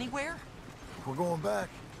or anywhere? We're going back,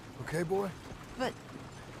 okay, boy? But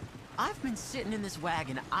I've been sitting in this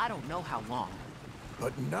wagon I don't know how long.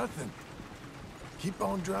 But nothing. Keep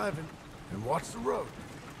on driving and watch the road.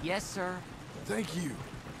 Yes, sir. Thank you.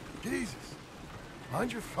 Jesus.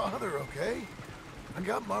 Mind your father, okay? I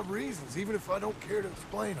got my reasons, even if I don't care to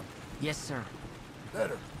explain them. Yes, sir.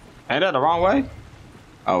 Better. Ain't that the wrong way?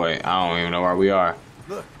 Oh, wait, I don't even know where we are.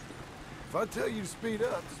 Look, if I tell you to speed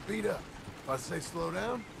up, speed up. If I say slow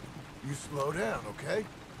down, you slow down, okay?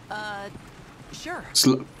 Sure.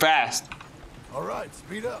 Fast. All right,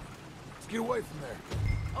 speed up. Let's get away from there.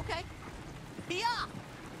 Okay. Yeah.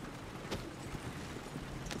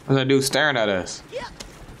 What's that dude staring at us? Yeah.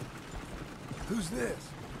 Who's this?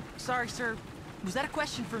 Sorry, sir. Was that a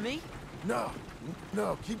question for me? No,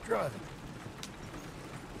 keep driving.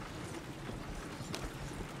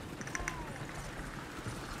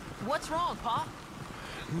 What's wrong, Pa?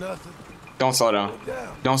 Nothing. Don't slow down.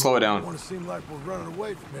 Don't slow it I don't down. want to seem like we're running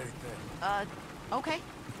away from anything. Okay.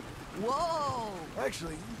 Whoa!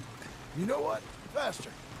 Actually, you know what? Faster.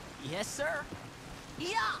 Yes, sir.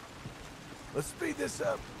 Yeah! Let's speed this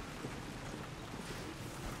up.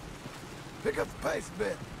 Pick up the pace a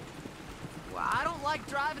bit. Well, I don't like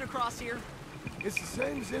driving across here. It's the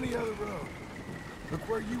same as any other road. Look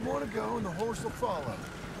where you want to go and the horse will follow.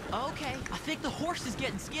 Okay, I think the horse is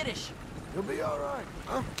getting skittish. You'll be all right.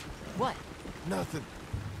 Huh? What? Nothing.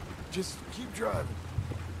 Just keep driving.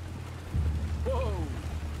 Whoa!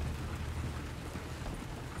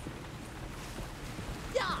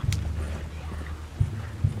 Yeah!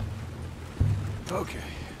 Okay.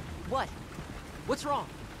 What? What's wrong?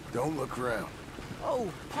 Don't look around.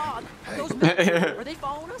 Oh, Pa, Hey. those men, are they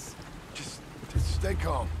following us? Just stay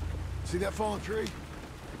calm. See that fallen tree?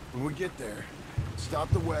 When we get there,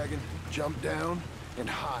 stop the wagon, jump down, and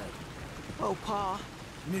hide. Oh, Pa.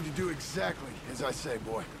 You need to do exactly as I say,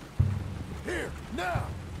 boy. Here, now!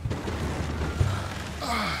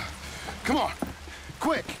 Come on!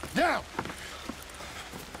 Quick, down!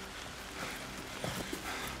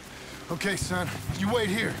 Okay, son, you wait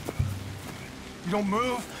here. You don't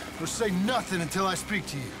move or say nothing until I speak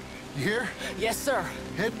to you. You hear? Yes, sir.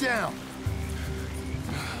 Head down.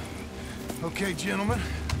 Okay, gentlemen.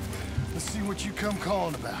 Let's see what you come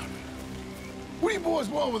calling about. What do you boys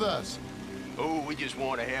want with us? Oh, we just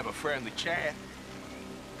want to have a friendly chat.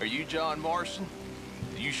 Are you John Marston?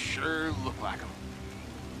 You sure look like him.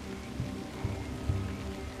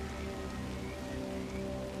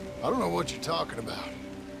 I don't know what you're talking about.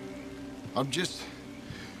 I'm just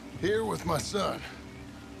here with my son.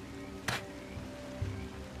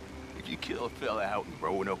 Did you kill a fella out in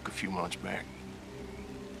Roanoke a few months back?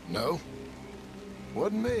 No.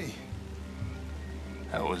 Wasn't me.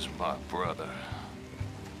 That was my brother.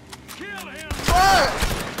 Kill him!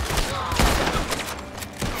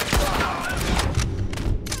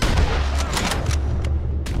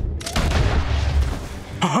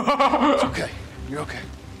 It's okay. You're okay.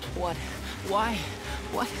 What? Why?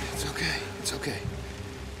 What? It's okay. It's okay.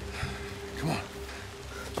 Come on.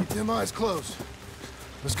 Keep them eyes closed.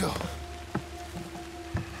 Let's go.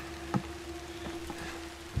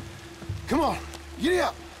 Come on, giddy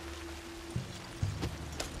up.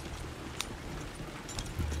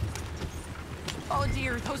 Oh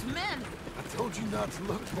dear, those men! I told you not to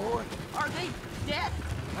look, boy. Are they dead?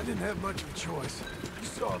 I didn't have much of a choice. You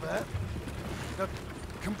saw that. Now,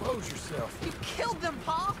 compose yourself. You killed them,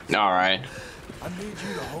 Pa! All right. I need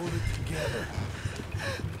you to hold it together.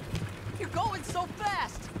 You're going so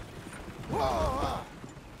fast! Whoa!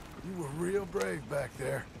 You were real brave back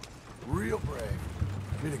there. Real brave.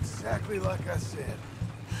 Did exactly like I said.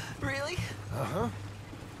 Really? Uh-huh.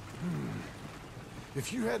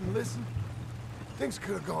 If you hadn't listened, things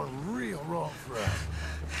could have gone real wrong for us.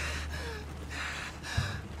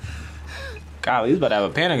 God, he's about to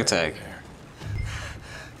have a panic attack.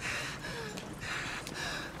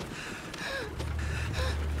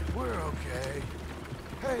 We're okay.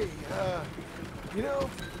 Hey, you know,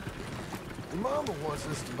 your mama wants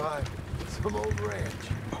us to buy some old ranch.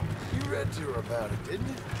 You read to her about it, didn't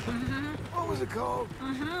you? Mm-hmm. What was it called?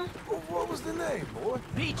 Mm-hmm. What was the name, boy?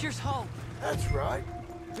 Beecher's Hope. That's right.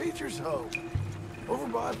 Beecher's Hope. Over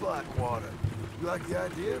by Blackwater. You like the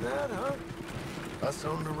idea of that, huh? Us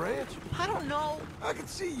owning a ranch? I don't know. I could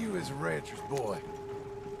see you as a rancher's boy.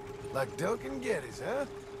 Like Duncan Geddes, huh?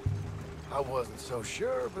 I wasn't so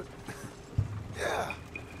sure, but yeah,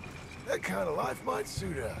 that kind of life might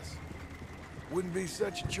suit us. Wouldn't be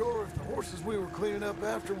such a chore if the horses we were cleaning up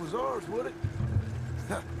after was ours, would it?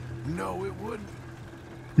 No, it wouldn't.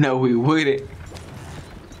 No, we wouldn't.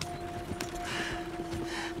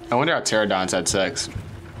 I wonder how pterodons had sex.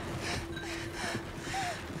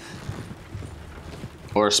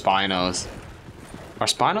 Or Spinos. Are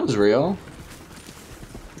Spinos real?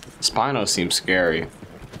 Spinos seem scary.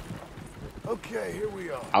 Okay, here we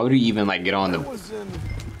are. How would you even like get on That the... was an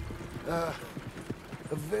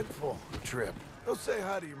eventful trip. Go say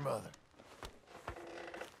hi to your mother.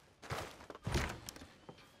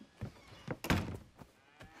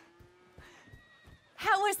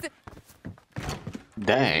 How was the...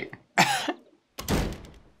 Dang.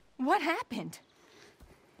 What happened?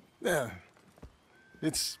 Yeah.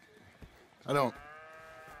 I don't...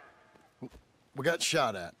 We got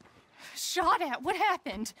shot at. Shot at? What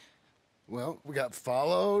happened? Well, we got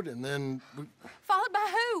followed, and then Followed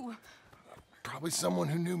by who? probably someone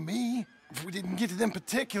who knew me. If we didn't get to them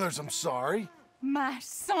particulars, I'm sorry. My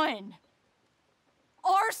son.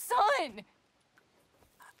 Our son.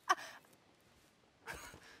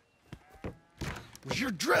 It was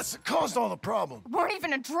your dress that caused all the problem. It weren't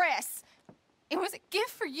even a dress. It was a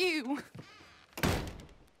gift for you.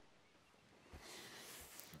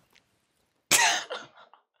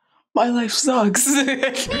 My life sucks.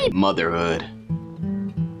 Motherhood.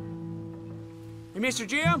 Hey, Mr.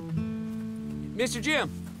 Jim? Mr. Jim?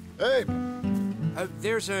 Hey.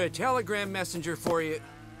 There's a telegram messenger for you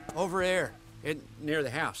over there, near the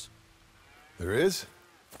house. There is?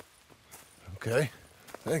 Okay.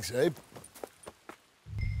 Thanks, Abe.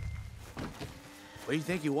 What do you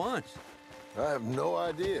think he wants? I have no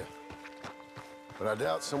idea. But I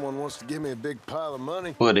doubt someone wants to give me a big pile of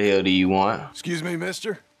money. What the hell do you want? Excuse me,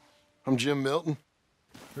 mister. I'm Jim Milton.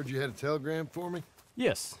 Heard you had a telegram for me?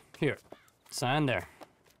 Yes. Here. Sign there.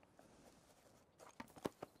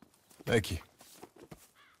 Thank you.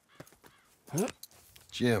 Huh?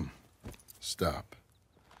 Jim, stop.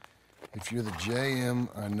 If you're the JM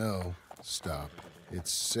I know, stop.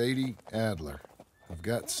 It's Sadie Adler. I've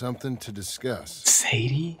got something to discuss.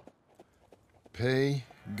 Sadie? Pay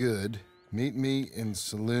good. Meet me in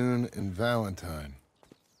saloon in Valentine.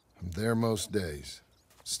 I'm there most days.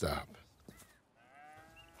 Stop.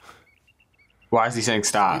 Why is he saying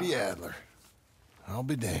stop? Sadie Adler. I'll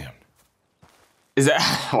be damned. Is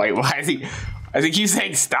that... Wait, why is he keep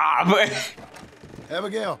saying stop?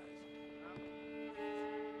 Abigail.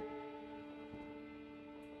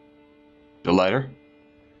 The letter?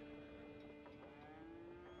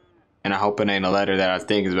 And I hope it ain't a letter that I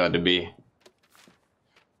think is about to be.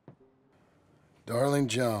 Darling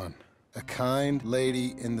John, a kind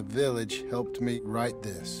lady in the village helped me write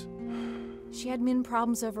this. She had men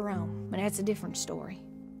problems of her own, but that's a different story.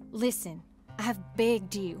 Listen, I've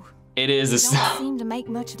begged you. It is a It don't seem to make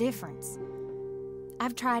much difference.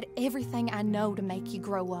 I've tried everything I know to make you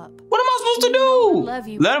grow up. What am I supposed to do? I love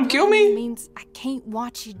you. Let him kill me? Means I can't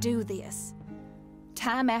watch you do this.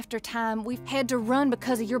 Time after time, we've had to run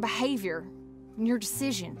because of your behavior and your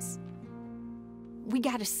decisions. We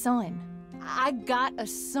got a son. I got a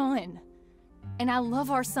son. And I love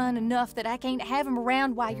our son enough that I can't have him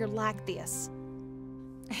around while you're like this.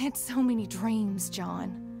 I had so many dreams,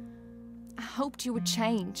 John. I hoped you would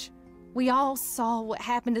change. We all saw what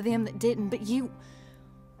happened to them that didn't, but you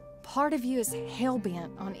part of you is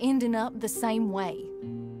hell-bent on ending up the same way.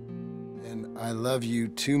 And I love you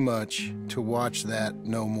too much to watch that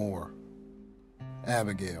no more.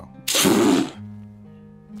 Abigail.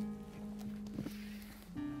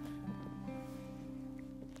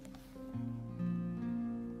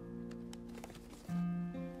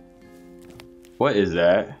 What is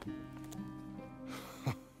that?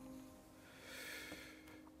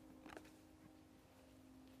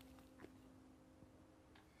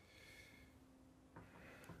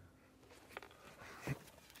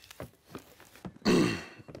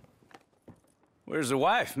 Where's the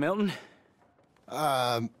wife, Milton?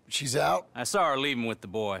 She's out. I saw her leaving with the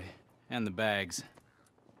boy and the bags.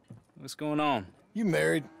 What's going on? You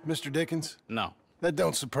married, Mr. Dickens? No. That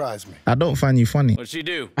don't surprise me. I don't find you funny. What'd she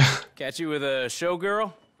do? Catch you with a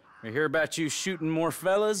showgirl? Or hear about you shooting more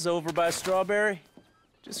fellas over by Strawberry?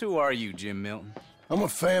 Just who are you, Jim Milton? I'm a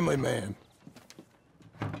family man.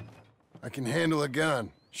 I can handle a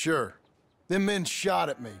gun, sure. Them men shot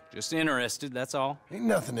at me. Just interested, that's all. Ain't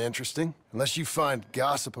nothing interesting, unless you find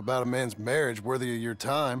gossip about a man's marriage worthy of your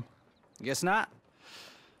time. Guess not.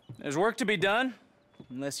 There's work to be done,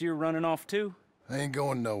 unless you're running off too. I ain't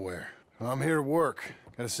going nowhere. I'm here to work.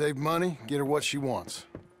 Gotta save money, get her what she wants.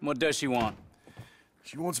 What does she want?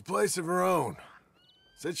 She wants a place of her own.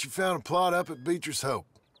 Said she found a plot up at Beecher's Hope.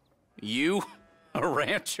 You? A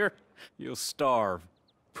rancher? You'll starve.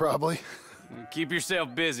 Probably. Keep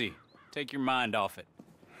yourself busy. Take your mind off it.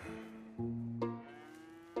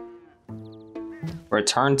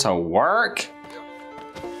 Return to work?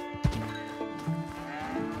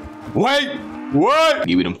 Wait! What?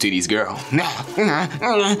 Give me them titties, girl.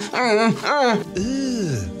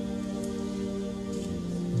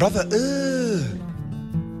 Brother,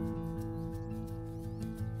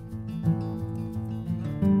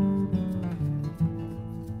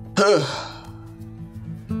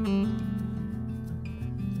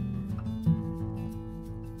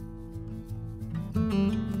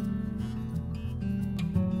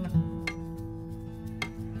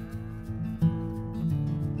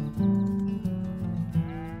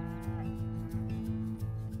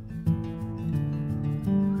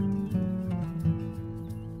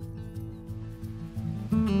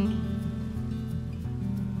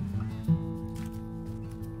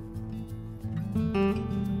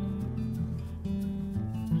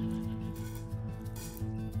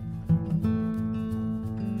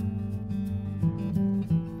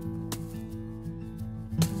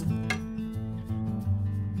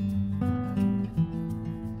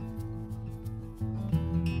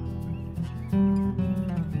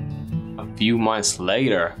 Few months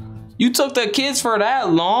later. You took the kids for that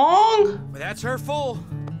long? But that's her full.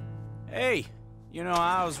 Hey, you know,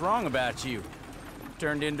 I was wrong about you.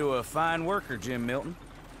 Turned into a fine worker, Jim Milton.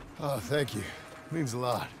 Oh, thank you. Means a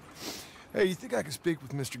lot. Hey, you think I could speak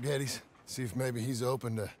with Mr. Geddes? See if maybe he's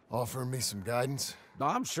open to offering me some guidance?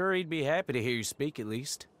 I'm sure he'd be happy to hear you speak, at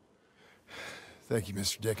least. Thank you,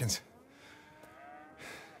 Mr. Dickens.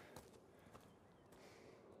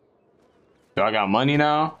 Do I got money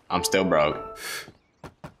now? I'm still broke.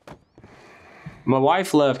 My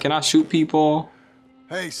wife left. Can I shoot people?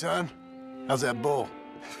 Hey, son. How's that bull?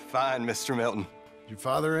 Fine, Mr. Milton. Your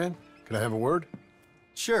father in? Could I have a word?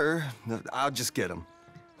 Sure. I'll just get him.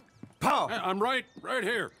 Pa! I'm right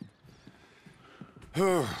here.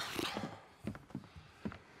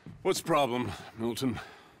 What's the problem, Milton?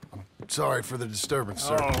 Sorry for the disturbance,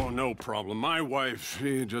 sir. Oh, no problem. My wife,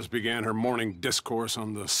 she just began her morning discourse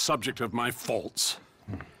on the subject of my faults.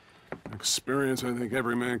 Experience I think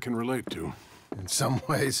every man can relate to. In some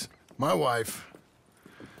ways, my wife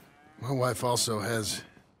also has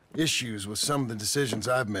issues with some of the decisions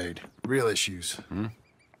I've made. Real issues. Hmm?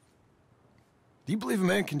 Do you believe a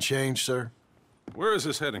man can change, sir? Where is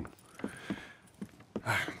this heading?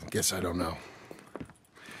 I guess I don't know.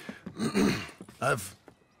 I've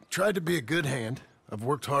tried to be a good hand. I've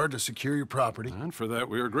worked hard to secure your property. And for that,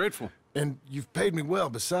 we are grateful. And you've paid me well,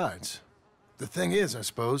 besides. The thing is, I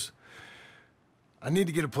suppose, I need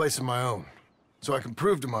to get a place of my own, so I can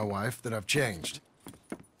prove to my wife that I've changed.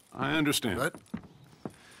 I understand. But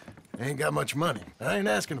I ain't got much money. I ain't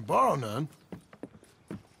asking to borrow none.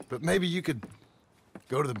 But maybe you could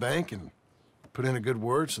go to the bank and put in a good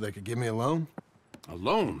word so they could give me a loan. A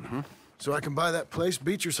loan, huh? So I can buy that place,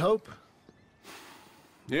 Beecher's Hope?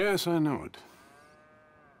 Yes, I know it.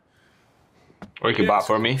 Or you can buy it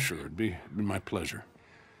for me? Sure, it'd be my pleasure.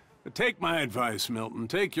 But take my advice, Milton.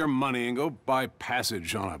 Take your money and go buy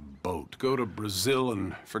passage on a boat. Go to Brazil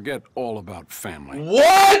and forget all about family.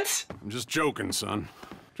 What? I'm just joking, son.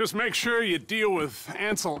 Just make sure you deal with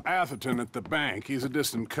Ansel Atherton at the bank. He's a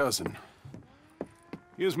distant cousin.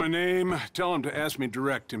 Here's my name. Tell him to ask me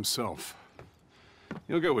direct himself.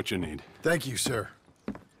 You'll get what you need. Thank you, sir.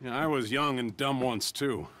 Yeah, I was young and dumb once,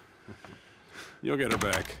 too. You'll get her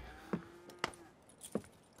back.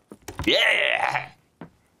 Yeah!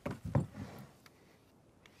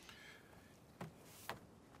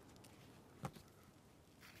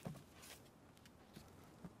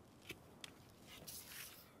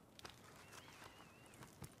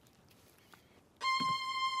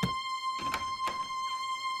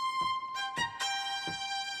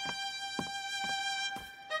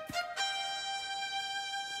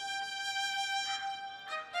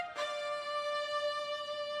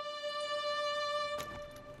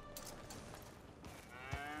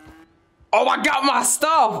 Oh, I got my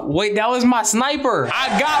stuff. Wait, that was my sniper.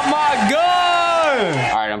 I got my gun.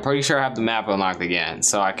 All right, I'm pretty sure I have the map unlocked again,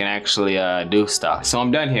 so I can actually do stuff. So I'm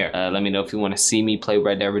done here. Let me know if you want to see me play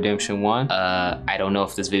Red Dead Redemption 1. I don't know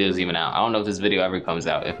if this video is even out. I don't know if this video ever comes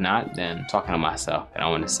out. If not, then I'm talking to myself. And I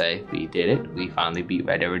want to say we did it. We finally beat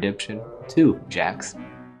Red Dead Redemption 2, Jaxx.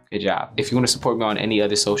 Good job. If you want to support me on any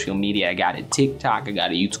other social media, I got a TikTok, I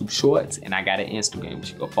got a YouTube Shorts, and I got an Instagram. You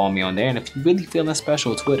should go follow me on there. And if you're really feeling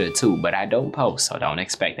special, Twitter too. But I don't post, so don't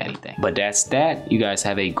expect anything. But that's that. You guys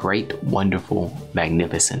have a great, wonderful,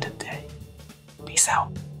 magnificent day. Peace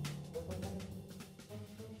out.